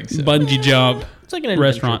 I don't think so. Bungee jump. It's like an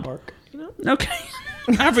Restaurant. adventure park. You know? Okay.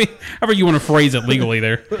 However you want to phrase it legally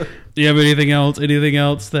there. Do you have anything else? Anything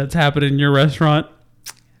else that's happened in your restaurant?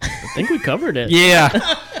 I think we covered it. Yeah,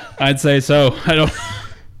 I'd say so. I don't.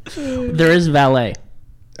 There is valet.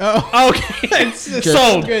 Oh, Okay. just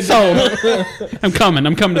Sold. good to Sold. I'm coming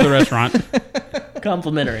to the restaurant.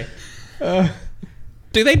 Complimentary.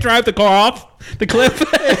 Do they drive the car off the cliff?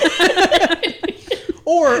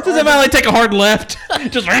 Or Does the valet take a hard left?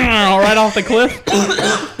 Just right off the cliff?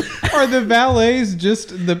 are the valets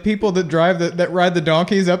just the people that drive that ride the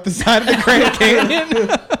donkeys up the side of the Grand Canyon?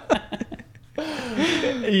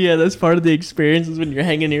 Yeah, that's part of the experience is when you're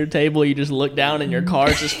hanging near your table, you just look down and your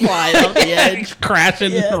car's just flying off the edge.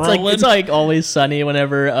 Crashing, Yeah, rolling. it's like Always Sunny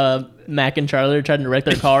whenever Mac and Charlie are trying to wreck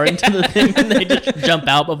their car into the thing and they just jump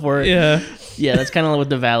out before. Yeah. Yeah, that's kind of what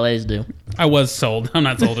the valets do. I was sold. I'm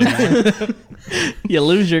not sold anymore. You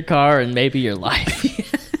lose your car and maybe your life.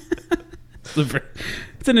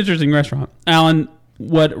 It's an interesting restaurant. Alan,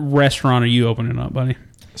 what restaurant are you opening up, buddy?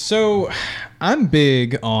 So, I'm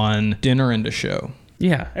big on dinner and a show.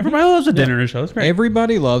 Yeah, everybody loves a dinner and a show. It's great.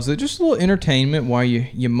 Everybody loves it. Just a little entertainment while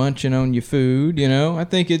you munching on your food. You know, I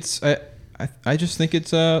think it's I just think it's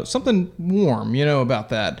something warm. You know about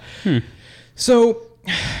that. So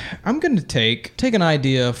I'm going to take an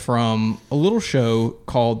idea from a little show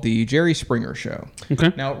called the Jerry Springer Show.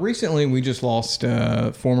 Okay. Now, recently we just lost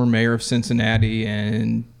former mayor of Cincinnati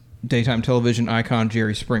and daytime television icon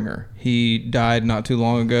Jerry Springer. He died not too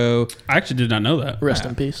long ago. I actually did not know that. Rest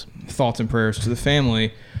in peace. Thoughts and prayers to the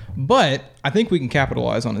family. But I think we can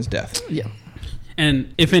capitalize on his death. Yeah.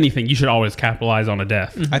 And if anything, you should always capitalize on a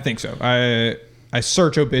death. I think so. I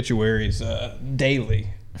search obituaries daily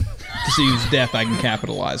to see whose death I can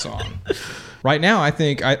capitalize on. Right now, I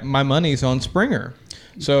think my money's on Springer.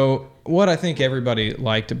 So what I think everybody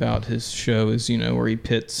liked about his show is, you know, where he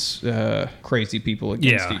pits crazy people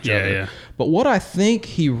against each other. Yeah. But what I think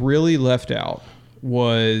he really left out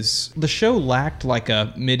was the show lacked like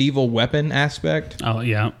a medieval weapon aspect. Oh,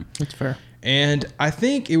 yeah. That's fair. And I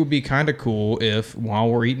think it would be kind of cool if while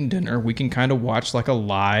we're eating dinner, we can kind of watch like a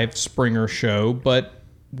live Springer show, but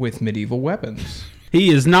with medieval weapons. He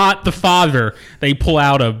is not the father they pull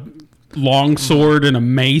out a long sword and a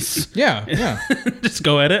mace. Yeah. Just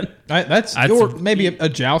go at it. Or maybe a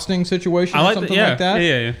jousting situation or something like that.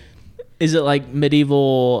 Yeah. Is it like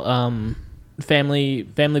medieval family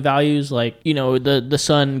values? Like, you know, the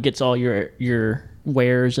son gets all your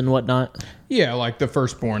wares and whatnot? Yeah, like the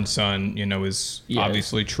firstborn son, you know, is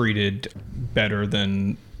obviously treated better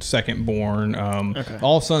than secondborn.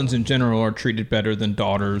 All sons in general are treated better than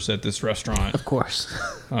daughters at this restaurant. Of course.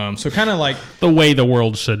 So kind of like the way the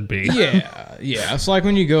world should be. Yeah. It's like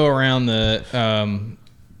when you go around the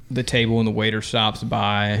table and the waiter stops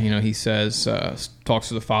by, you know, he says, talks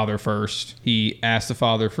to the father first. He asks the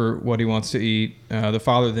father for what he wants to eat. The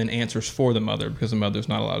father then answers for the mother because the mother's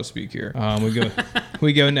not allowed to speak here.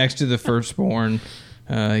 We go next to the firstborn.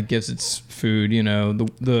 It gives its food. You know,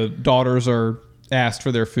 the daughters are asked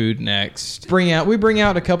for their food next. We bring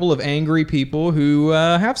out a couple of angry people who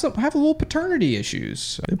have a little paternity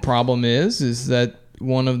issues. The problem is that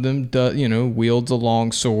one of them wields a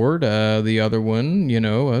long sword. The other one, you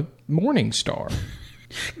know, a morning star.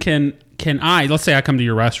 Can I? Let's say I come to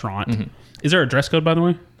your restaurant. Mm-hmm. Is there a dress code, by the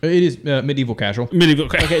way? It is medieval casual. Medieval.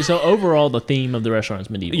 Okay, so overall, the theme of the restaurant is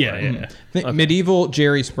medieval. Yeah, right? yeah. Okay. Medieval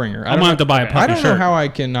Jerry Springer. I'm gonna have to buy a puffy I don't know shirt. how I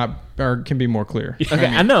can be more clear. Okay,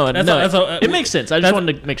 I know. It makes sense. I just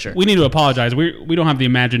wanted to make sure. We need to apologize. We don't have the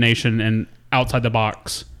imagination and outside the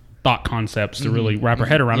box thought concepts to really wrap our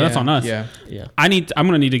head around. That's on us. Yeah. I'm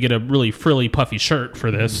gonna need to get a really frilly, puffy shirt for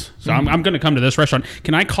this. So I'm gonna come to this restaurant.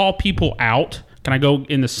 Can I call people out? Can I go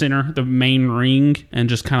in the center, the main ring, and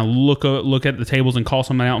just kind of look at the tables and call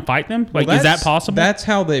someone out and fight them? Like, is that possible? That's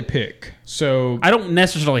how they pick. So I don't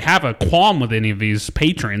necessarily have a qualm with any of these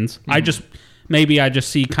patrons. I just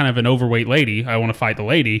see kind of an overweight lady. I want to fight the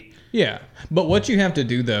lady. Yeah. But what you have to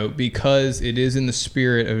do, though, because it is in the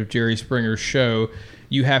spirit of Jerry Springer's show,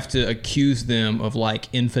 you have to accuse them of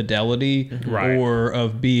like infidelity or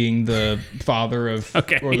of being the father of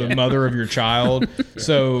or the mother of your child.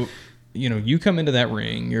 So, you know, you come into that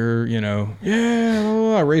ring, you're, you know,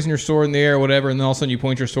 raising your sword in the air or whatever, and then all of a sudden you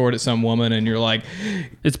point your sword at some woman and you're like,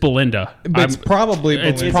 it's Belinda. But it's probably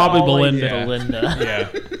Belinda. It's probably Belinda. Yeah.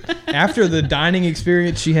 After the dining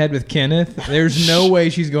experience she had with Kenneth, there's no way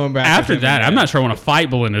she's going back. After that, I'm not sure I want to fight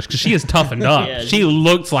Belinda because she is toughened up. Yeah, she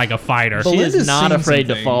looks like a fighter. She is not afraid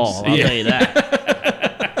to fall. I'll tell you that.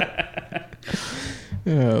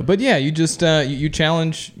 But yeah, you just you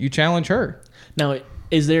challenge her. Now,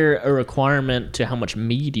 is there a requirement to how much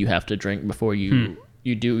mead you have to drink before you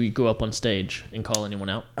go up on stage and call anyone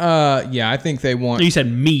out? Yeah, I think they want. You said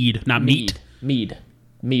mead, not meat. Mead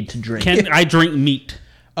to drink. Can I drink meat?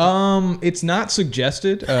 It's not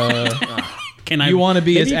suggested. Can I? You want to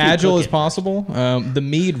be as agile as possible. The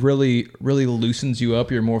mead really loosens you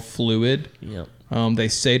up. You're more fluid. Yeah. They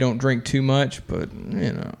say don't drink too much, but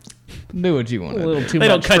you know, do what you want to do. They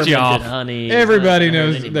don't cut you off. Honey, Everybody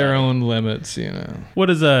knows their own limits, you know. What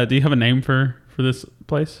is do you have a name for this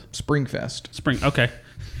place? Springfest. Okay.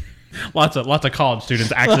 Lots of college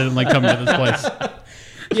students accidentally come to this place.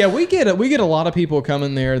 Yeah, we get a lot of people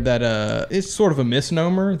coming there that it's sort of a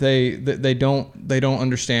misnomer. They don't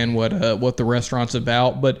understand what the restaurant's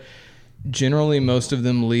about, but generally most of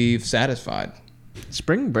them leave satisfied.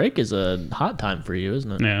 Spring break is a hot time for you,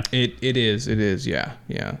 isn't it? Yeah. It is.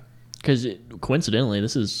 Yeah. Because coincidentally,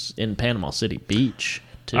 this is in Panama City Beach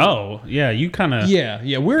too. Oh, yeah, you kind of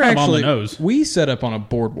We're actually on the nose. We set up on a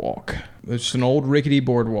boardwalk. It's an old rickety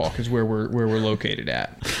boardwalk is where we're located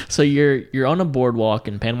at. So you're on a boardwalk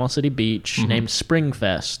in Panama City Beach named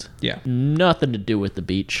Springfest. Yeah. Nothing to do with the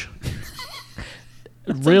beach.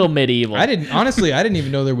 Real medieval. I didn't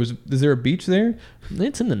even know is there a beach there?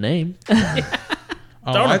 It's in the name.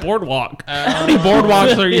 It's on a boardwalk. How many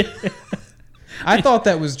boardwalks are you? I thought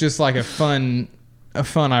that was just like a fun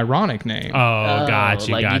ironic name. Oh,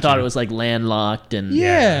 gotcha. You thought it was like landlocked and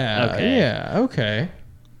okay.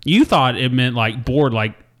 You thought it meant like bored,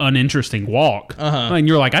 like uninteresting walk. And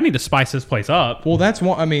you're like, I need to spice this place up. Well, that's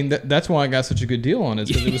why. I mean, that's why I got such a good deal on it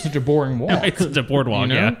because it was such a boring walk. It's such a boardwalk.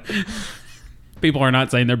 You know? Yeah. People are not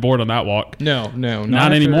saying they're bored on that walk. No,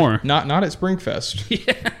 not anymore. Not at Springfest.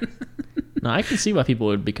 Yeah. No, I can see why people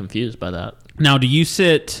would be confused by that. Now, do you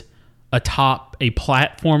sit atop a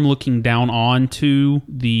platform looking down onto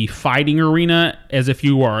the fighting arena as if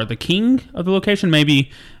you are the king of the location? Maybe,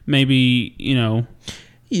 you know.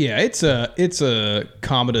 Yeah, it's a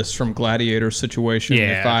Commodus from Gladiator situation.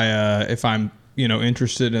 Yeah. If I'm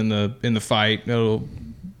interested in the fight, it'll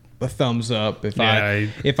a thumbs up. If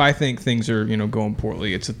I think things are going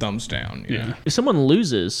poorly, it's a thumbs down. Yeah. If someone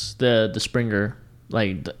loses the Springer,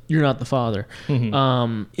 like you're not the father.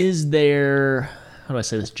 Mm-hmm. Is there? how do I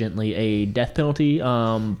say this gently, a death penalty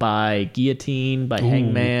by guillotine, by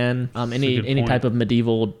hangman, any point. type of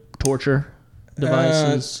medieval torture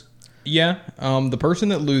devices. Yeah, the person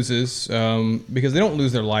that loses, because they don't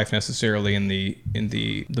lose their life necessarily in the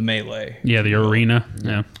melee. Yeah, the arena.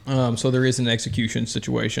 Yeah. So there is an execution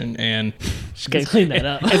situation, and Just gotta clean that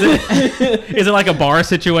up. Is it like a bar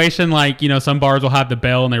situation? Like, some bars will have the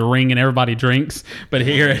bell and they ring and everybody drinks. But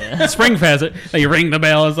here at Springfest, they ring the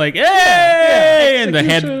bell. It's like, hey! And the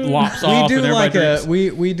head lops off. we do and like drinks.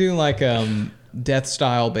 we do like death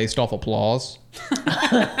style based off applause.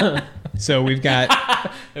 So we've got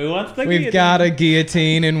got a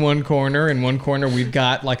guillotine in one corner. In one corner, we've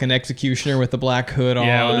got like an executioner with the black hood on.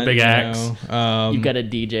 Yeah, with a big axe. You've got a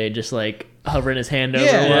DJ just like hovering his hand over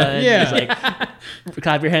Yeah, one. yeah. He's like,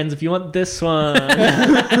 clap your hands if you want this one.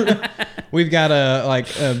 We've got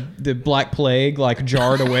the Black Plague like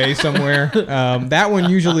jarred away somewhere. That one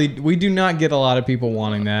usually we do not get a lot of people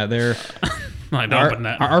wanting that.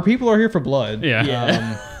 Our people are here for blood.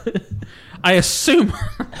 Yeah. I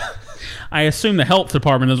assume the health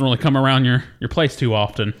department doesn't really come around your place too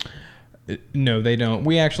often. No, they don't.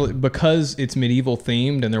 We actually, because it's medieval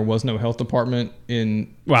themed and there was no health department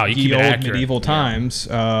in the old medieval times.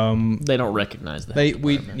 They don't recognize that. They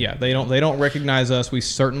don't recognize us. We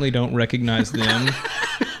certainly don't recognize them.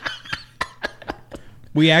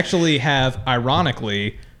 We actually have,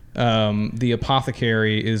 ironically, the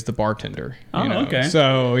apothecary is the bartender. Okay.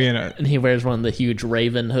 So and he wears one of the huge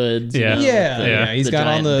raven hoods. Yeah. He's got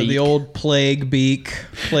on the old plague beak,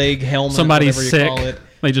 plague helmet. Somebody's whatever sick. You call it.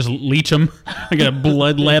 They just leech them. They got to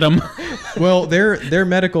bloodlet them. Well, their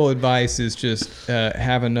medical advice is just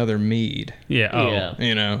have another mead. Yeah.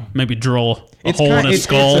 Yeah. Maybe drill a hole in his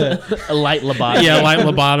skull. A light lobotomy. Yeah, light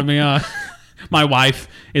lobotomy. My wife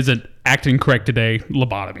isn't acting correct today.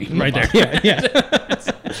 Lobotomy, right there. Yeah.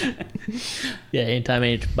 Anytime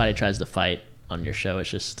anybody tries to fight on your show, it's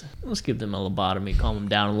just let's give them a lobotomy, calm them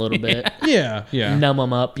down a little bit. Yeah. Numb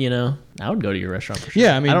them up. I would go to your restaurant for sure.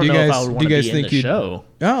 Yeah, I mean, I don't know if I would want to be in the you'd- show.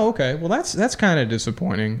 Oh, okay. Well, that's kind of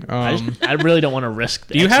disappointing. I really don't want to risk.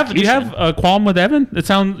 The Do you have execution. a qualm with Evan? It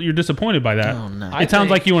sounds you're disappointed by that. Oh, no. It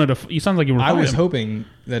sounds like you wanted to. You sounds like you were. I was hoping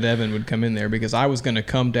that Evan would come in there because I was going to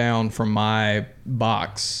come down from my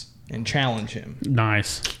box and challenge him.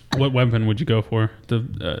 Nice. What weapon would you go for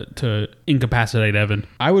to incapacitate Evan?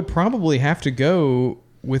 I would probably have to go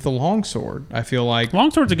with a longsword. I feel like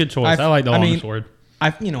Longsword's a good choice. I like the longsword. I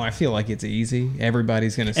feel like it's easy.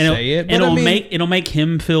 Everybody's going to And say it. And But it'll make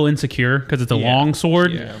him feel insecure because it's a long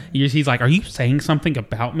sword. Yeah. He's like, "Are you saying something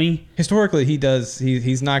about me?" historically, he does.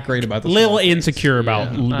 He's not great about the Little small things. insecure about.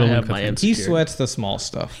 I have my He insecurity. sweats the small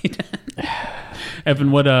stuff.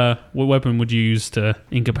 Evan, what weapon would you use to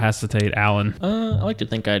incapacitate Alan? I like to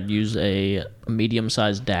think I'd use a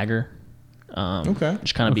medium-sized dagger. Okay.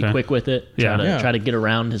 Just kind of be Okay. quick with it. Yeah. Try to, Yeah. try to get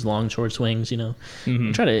around his long sword swings.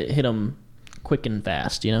 Try to hit him quick and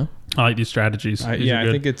fast. I like these strategies. These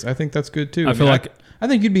are good. I think that's good too. I feel like- I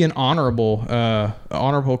think you'd be an honorable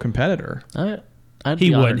competitor. I'd he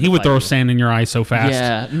be honored would. He to would fight throw you. sand in your eyes so fast.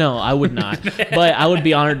 Yeah, no, I would not. But I would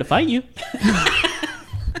be honored to fight you.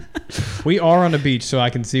 We are on a beach, so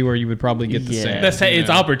I can see where you would probably get the Yeah. sand. It's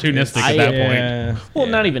opportunistic at that point. Well,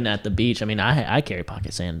 not even at the beach. I mean, I carry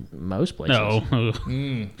pocket sand most places. No,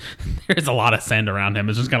 there's a lot of sand around him.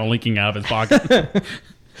 It's just kind of leaking out of his pocket.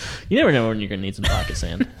 You never know when you're gonna need some pocket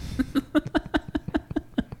sand.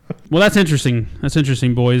 Well, that's interesting. That's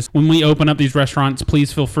interesting, boys. When we open up these restaurants,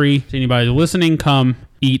 please feel free to anybody listening, come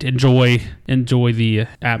eat, enjoy the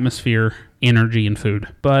atmosphere, energy, and food.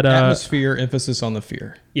 But Atmosphere, emphasis on the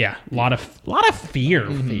fear. yeah, a lot of fear.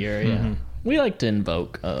 Fear, yeah. We like to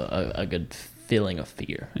invoke a good feeling of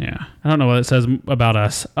fear. Yeah, I don't know what it says about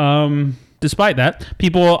us. Despite that,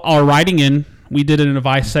 people are writing in. We did an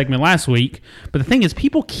advice segment last week, but the thing is,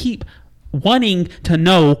 people keep wanting to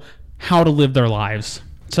know how to live their lives.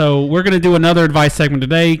 So we're going to do another advice segment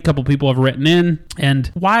today. A couple people have written in. And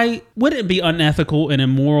why would it be unethical and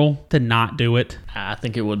immoral to not do it? I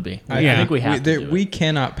think it would be. Yeah. I think we have to do We it.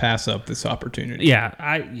 cannot pass up this opportunity. Yeah.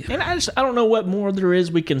 And I don't know what more there is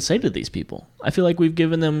we can say to these people. I feel like we've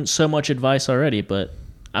given them so much advice already, but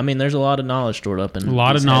I mean, there's a lot of knowledge stored up in A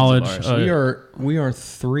lot these of heads knowledge. ours. We are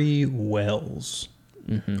three wells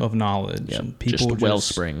of knowledge. Yep, And people just well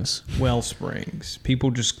springs. Well springs.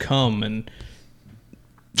 People just come and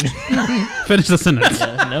Finish the sentence.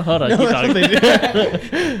 No, hold on. Keep talking.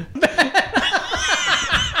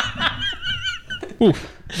 Ooh,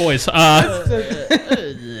 boys.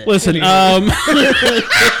 Listen.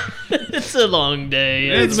 It's a long day.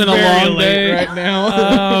 It's been a long day right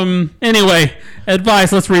now. Anyway,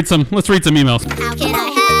 advice. Let's read some emails. How can I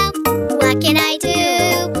help? What can I do?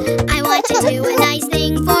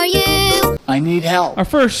 need help. Our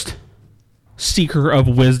first seeker of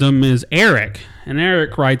wisdom is Eric. And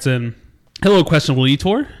Eric writes in, "Hello, Questionable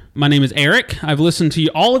Detour. My name is Eric. I've listened to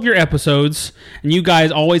all of your episodes, and you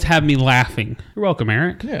guys always have me laughing." You're welcome,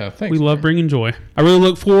 Eric. Yeah, thanks. We love man. bringing joy. I really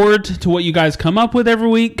look forward to what you guys come up with every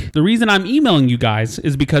week. The reason I'm emailing you guys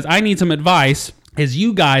is because I need some advice, as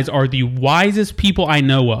you guys are the wisest people I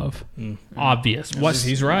know of. Obvious.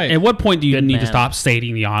 He's right. At what point do you Good need to man. stop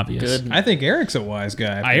stating the obvious? Good. I think Eric's a wise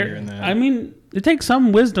guy after hearing that. I mean, it takes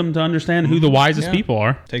some wisdom to understand who the wisest Yeah. people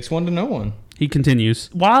are. Takes one to know one. He continues,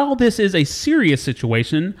 "While this is a serious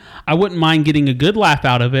situation, I wouldn't mind getting a good laugh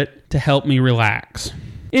out of it to help me relax.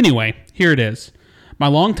 Anyway, here it is. My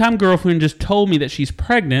longtime girlfriend just told me that she's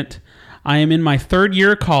pregnant. I am in my 3rd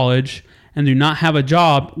year of college and do not have a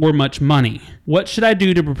job or much money. What should I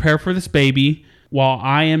do to prepare for this baby while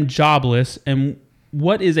I am jobless, and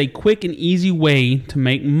what is a quick and easy way to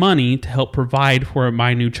make money to help provide for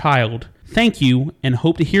my new child? Thank you, and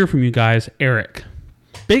hope to hear from you guys, Eric."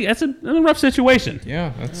 That's a rough situation.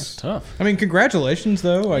 Yeah, that's Tough. I mean, congratulations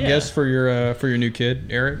though, I guess for your new kid,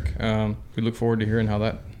 Eric. We look forward to hearing how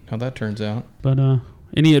that turns out. But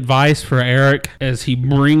any advice for Eric as he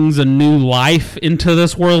brings a new life into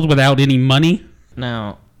this world without any money?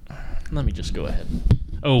 Now, let me just go ahead.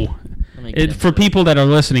 Oh, Let me get for people that are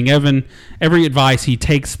listening, Evan, every advice he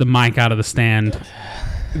takes the mic out of the stand.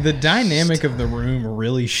 The dynamic of the room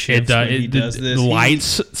really shifts when he does this. The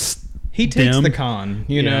lights. He takes dim. the con.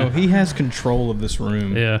 You know, he has control of this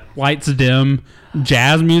room. Yeah, lights dim.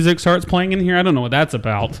 Jazz music starts playing in here. I don't know what that's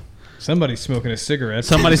about. Somebody's smoking a cigarette.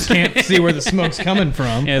 Somebody can't see where the smoke's coming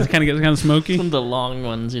from. Yeah, it kind of smoky. Some of the long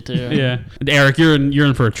ones, you too. Yeah, Eric, you're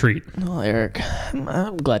in for a treat. Well, Eric,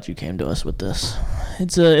 I'm glad you came to us with this.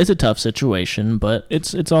 It's a tough situation, but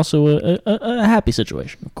it's also a happy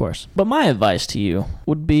situation, of course. But my advice to you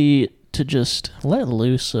would be to just let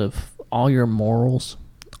loose of all your morals,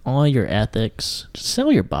 all your ethics. Just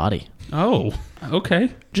sell your body. Oh, okay.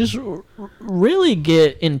 Just really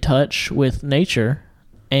get in touch with nature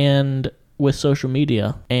and with social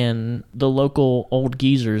media and the local old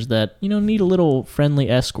geezers that, need a little friendly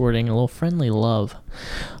escorting, a little friendly love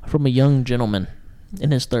from a young gentleman in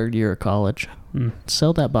his 3rd year of college.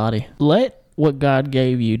 Sell that body. Let what God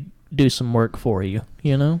gave you do some work for you,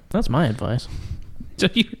 That's my advice. So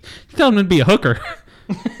you tell him to be a hooker.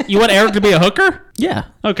 You want Eric to be a hooker? Yeah.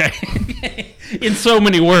 Okay. In so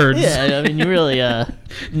many words. Yeah, I mean, you really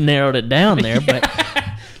narrowed it down there, but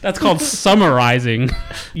That's called summarizing.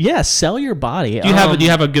 yeah, sell your body. Do you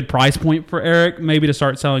have a good price point for Eric? Maybe to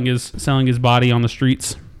start selling his body on the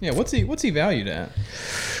streets. Yeah, what's he valued at?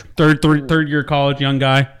 Third year college, young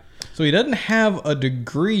guy. So he doesn't have a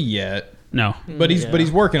degree yet, No, but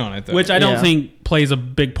he's working on it though. which I don't Yeah. think plays a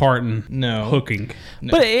big part in No. hooking.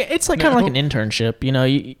 But it's like kind of like an internship,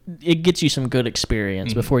 it gets you some good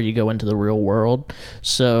experience before you go into the real world.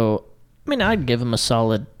 So, I mean, I'd give him a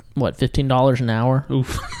solid, $15 an hour?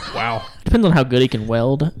 Oof. Wow. Depends on how good he can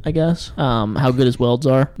weld, I guess. How good his welds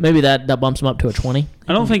are. Maybe that bumps him up to a 20.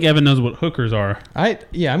 I don't think Evan knows what hookers are.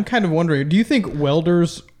 I'm kind of wondering, do you think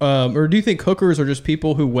welders, or do you think hookers are just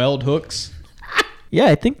people who weld hooks? Yeah,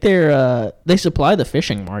 I think they supply the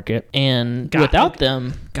fishing market, and without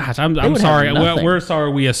them, Gosh, I'm would sorry. have nothing. We're sorry.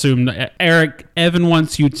 We assumed Evan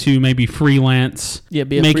wants you to maybe freelance. Yeah,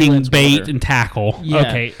 be a making freelance bait welder. and tackle. Yeah.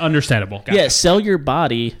 Okay, understandable. Gotcha. yeah, sell your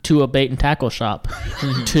body to a bait and tackle shop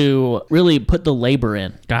to really put the labor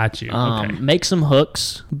in. Got you. Okay. Make some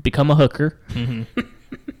hooks, become a hooker,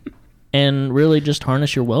 and really just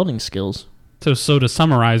harness your welding skills. So to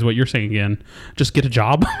summarize what you're saying again, just get a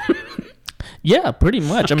job. Yeah, pretty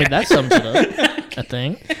much. I mean, that sums it up, I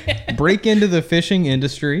think. Break into the fishing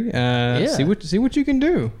industry. See what you can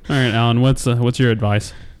do. All right, Alan. What's your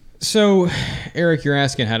advice? So, Eric, you're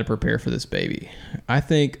asking how to prepare for this baby. I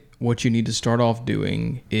think what you need to start off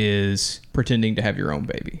doing is pretending to have your own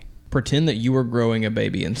baby. Pretend that you are growing a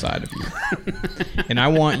baby inside of you. And I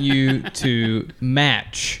want you to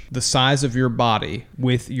match the size of your body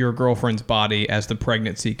with your girlfriend's body as the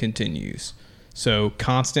pregnancy continues. So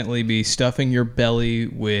constantly be stuffing your belly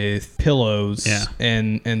with pillows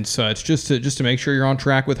and such, just to make sure you're on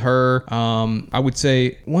track with her. I would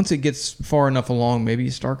say once it gets far enough along, maybe you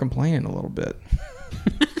start complaining a little bit.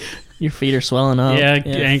 Your feet are swelling up. Yeah,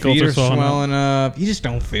 ankles Feet are swelling up. You just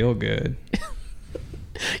don't feel good.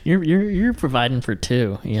 You're providing for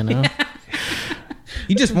two, You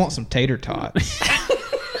just want some tater tots.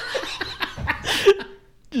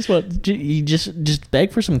 You just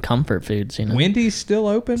beg for some comfort foods, Wendy's still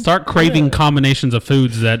open? Start craving combinations of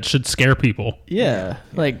foods that should scare people. Yeah,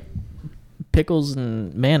 like pickles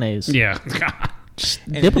and mayonnaise. Yeah. Just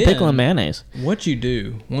And dip a pickle then- in mayonnaise. What you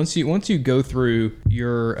do once you go through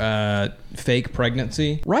your fake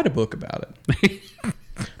pregnancy, write a book about it.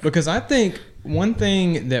 Because I think one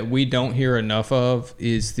thing that we don't hear enough of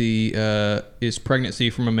is is pregnancy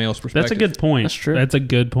from a male's perspective. That's a good point. That's true. That's a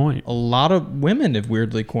good point. A lot of women have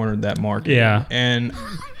weirdly cornered that market. Yeah. And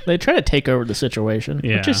They try to take over the situation,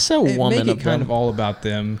 Yeah. which is so it woman make it of kind them. of all about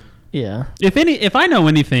them. Yeah, If I know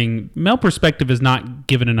anything, male perspective is not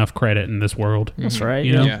given enough credit in this world. that's right.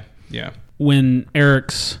 You know? Yeah. When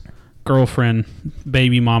Eric's girlfriend,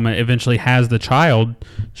 baby mama, eventually has the child,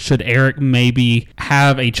 should Eric maybe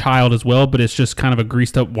have a child as well, but it's just kind of a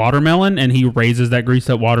greased up watermelon and he raises that greased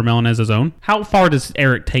up watermelon as his own? How far does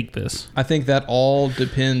Eric take this? I think that all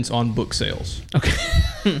depends on book sales.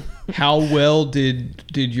 Okay. How well did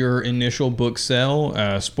your initial book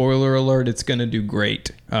sell? Spoiler alert, it's going to do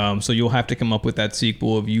great. So you'll have to come up with that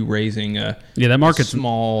sequel of you raising a That market's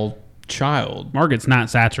small child. market's not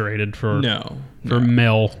saturated for No.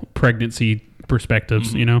 male pregnancy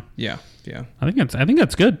perspectives, you know? Yeah. I think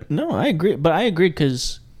that's good. No, I agree, but I agree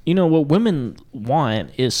because what women want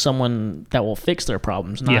is someone that will fix their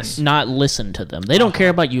problems, not listen to them. They don't care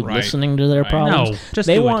about you right. listening to their problems. No, just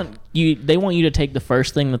they do it. want you. They want you to take the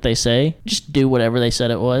first thing that they say, just do whatever they said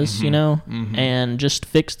it was, and just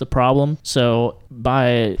fix the problem. So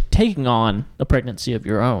by taking on a pregnancy of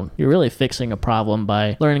your own, you're really fixing a problem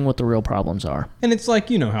by learning what the real problems are. And it's like,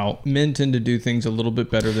 how men tend to do things a little bit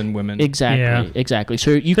better than women. Exactly.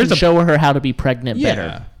 So you There's can show her how to be pregnant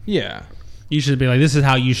better. Yeah. You should be like, this is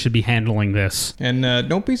how you should be handling this. And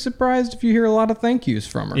don't be surprised if you hear a lot of thank yous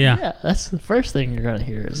from her. Yeah. Yeah, that's the first thing you're gonna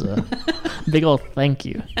hear is a big old thank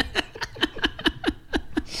you.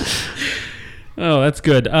 Oh, that's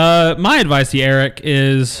good. My advice to you, Eric,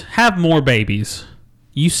 is have more babies.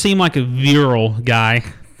 You seem like a virile guy.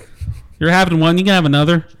 You're having one, you can have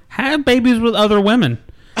another. Have babies with other women.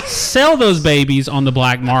 Sell those babies on the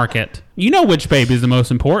black market. You know which baby is the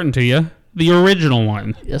most important to you. The original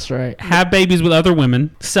one. That's right. Have babies with other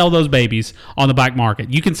women. Sell those babies on the black market.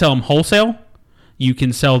 You can sell them wholesale. You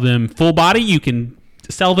can sell them full body. You can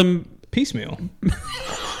sell them... Piecemeal.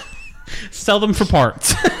 Sell them for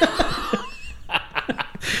parts.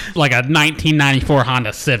 Like a 1994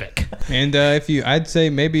 Honda Civic. And I'd say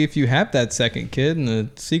maybe if you have that second kid and the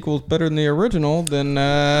sequel's better than the original, then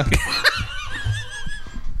I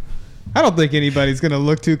don't think anybody's gonna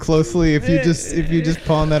look too closely if you just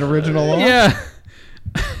pawn that original off. Yeah.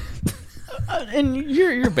 And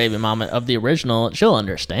your baby mama of the original, she'll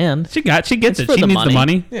understand. She gets It's it. for She the needs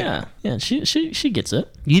money. the money. Yeah. She gets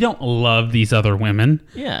it. You don't love these other women.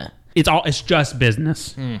 Yeah. It's just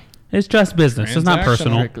business. It's just business. It's not Transactional.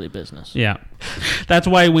 personal. Strictly business. Yeah. That's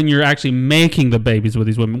why when you're actually making the babies with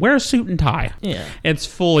these women, wear a suit and tie. Yeah. It's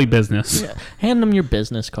fully business. Yeah. Hand them your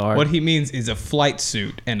business card. What he means is a flight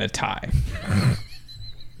suit and a tie.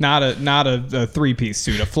 Not a three-piece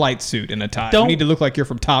suit, a flight suit and a tie. You need to look like you're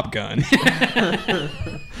from Top Gun.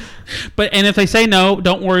 And if they say no,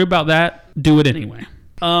 don't worry about that. Do it anyway.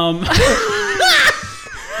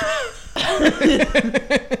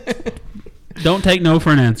 Don't take no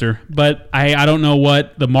for an answer. But I don't know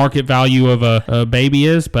what the market value of a baby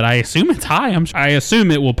is, but I assume it's high. I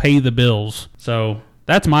assume it will pay the bills. So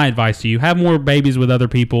that's my advice to you. Have more babies with other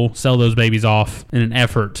people. Sell those babies off in an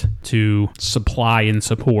effort to supply and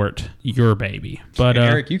support your baby. But And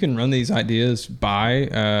Eric, you can run these ideas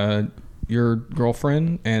by your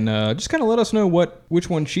girlfriend and just kind of let us know which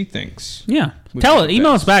one she thinks. yeah, would be the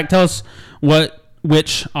email us best. back. Tell us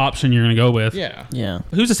which option you're going to go with. Yeah. Yeah.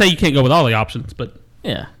 Who's to say you can't go with all the options? But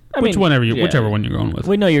Yeah. whichever one you're going with.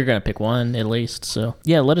 We know you're going to pick one at least. So,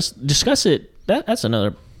 yeah, let us discuss it. That's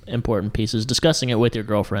another important piece is discussing it with your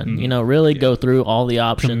girlfriend. Really go through all the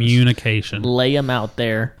options. Communication. Lay them out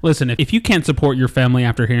there. Listen, if you can't support your family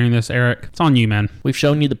after hearing this, Eric, it's on you, man. We've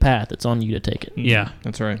shown you the path. It's on you to take it. Yeah,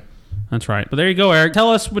 That's right. that's right. But there you go, Eric.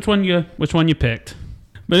 Tell us which one you picked.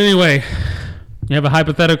 But anyway, you have a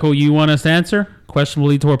hypothetical you want us to answer?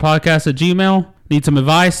 questionabledetourpodcast@gmail. Need some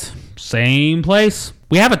advice? Same place.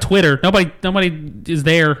 We have a Twitter. Nobody is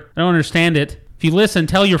there. I don't understand it. If you listen,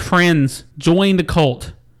 tell your friends. Join the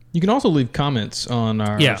cult. You can also leave comments on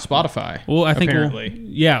our Spotify. Well, I think apparently.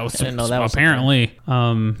 didn't know that was apparently. In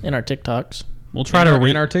our TikToks. We'll try to read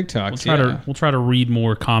in our TikToks. We'll try to read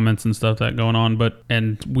more comments and stuff that going on,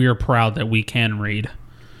 and we're proud that we can read.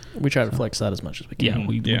 We try to flex that as much as we Yeah, can.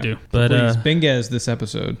 we do. But Please, Bingez this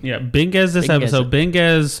episode. yeah, Bingez this Bingez episode. it.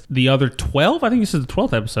 Bingez the other 12. I think this is the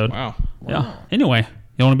 12th episode. Wow. Yeah. Anyway,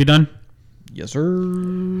 you want to be done? Yes, sir.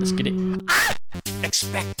 Let's get it.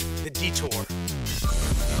 Expect the detour.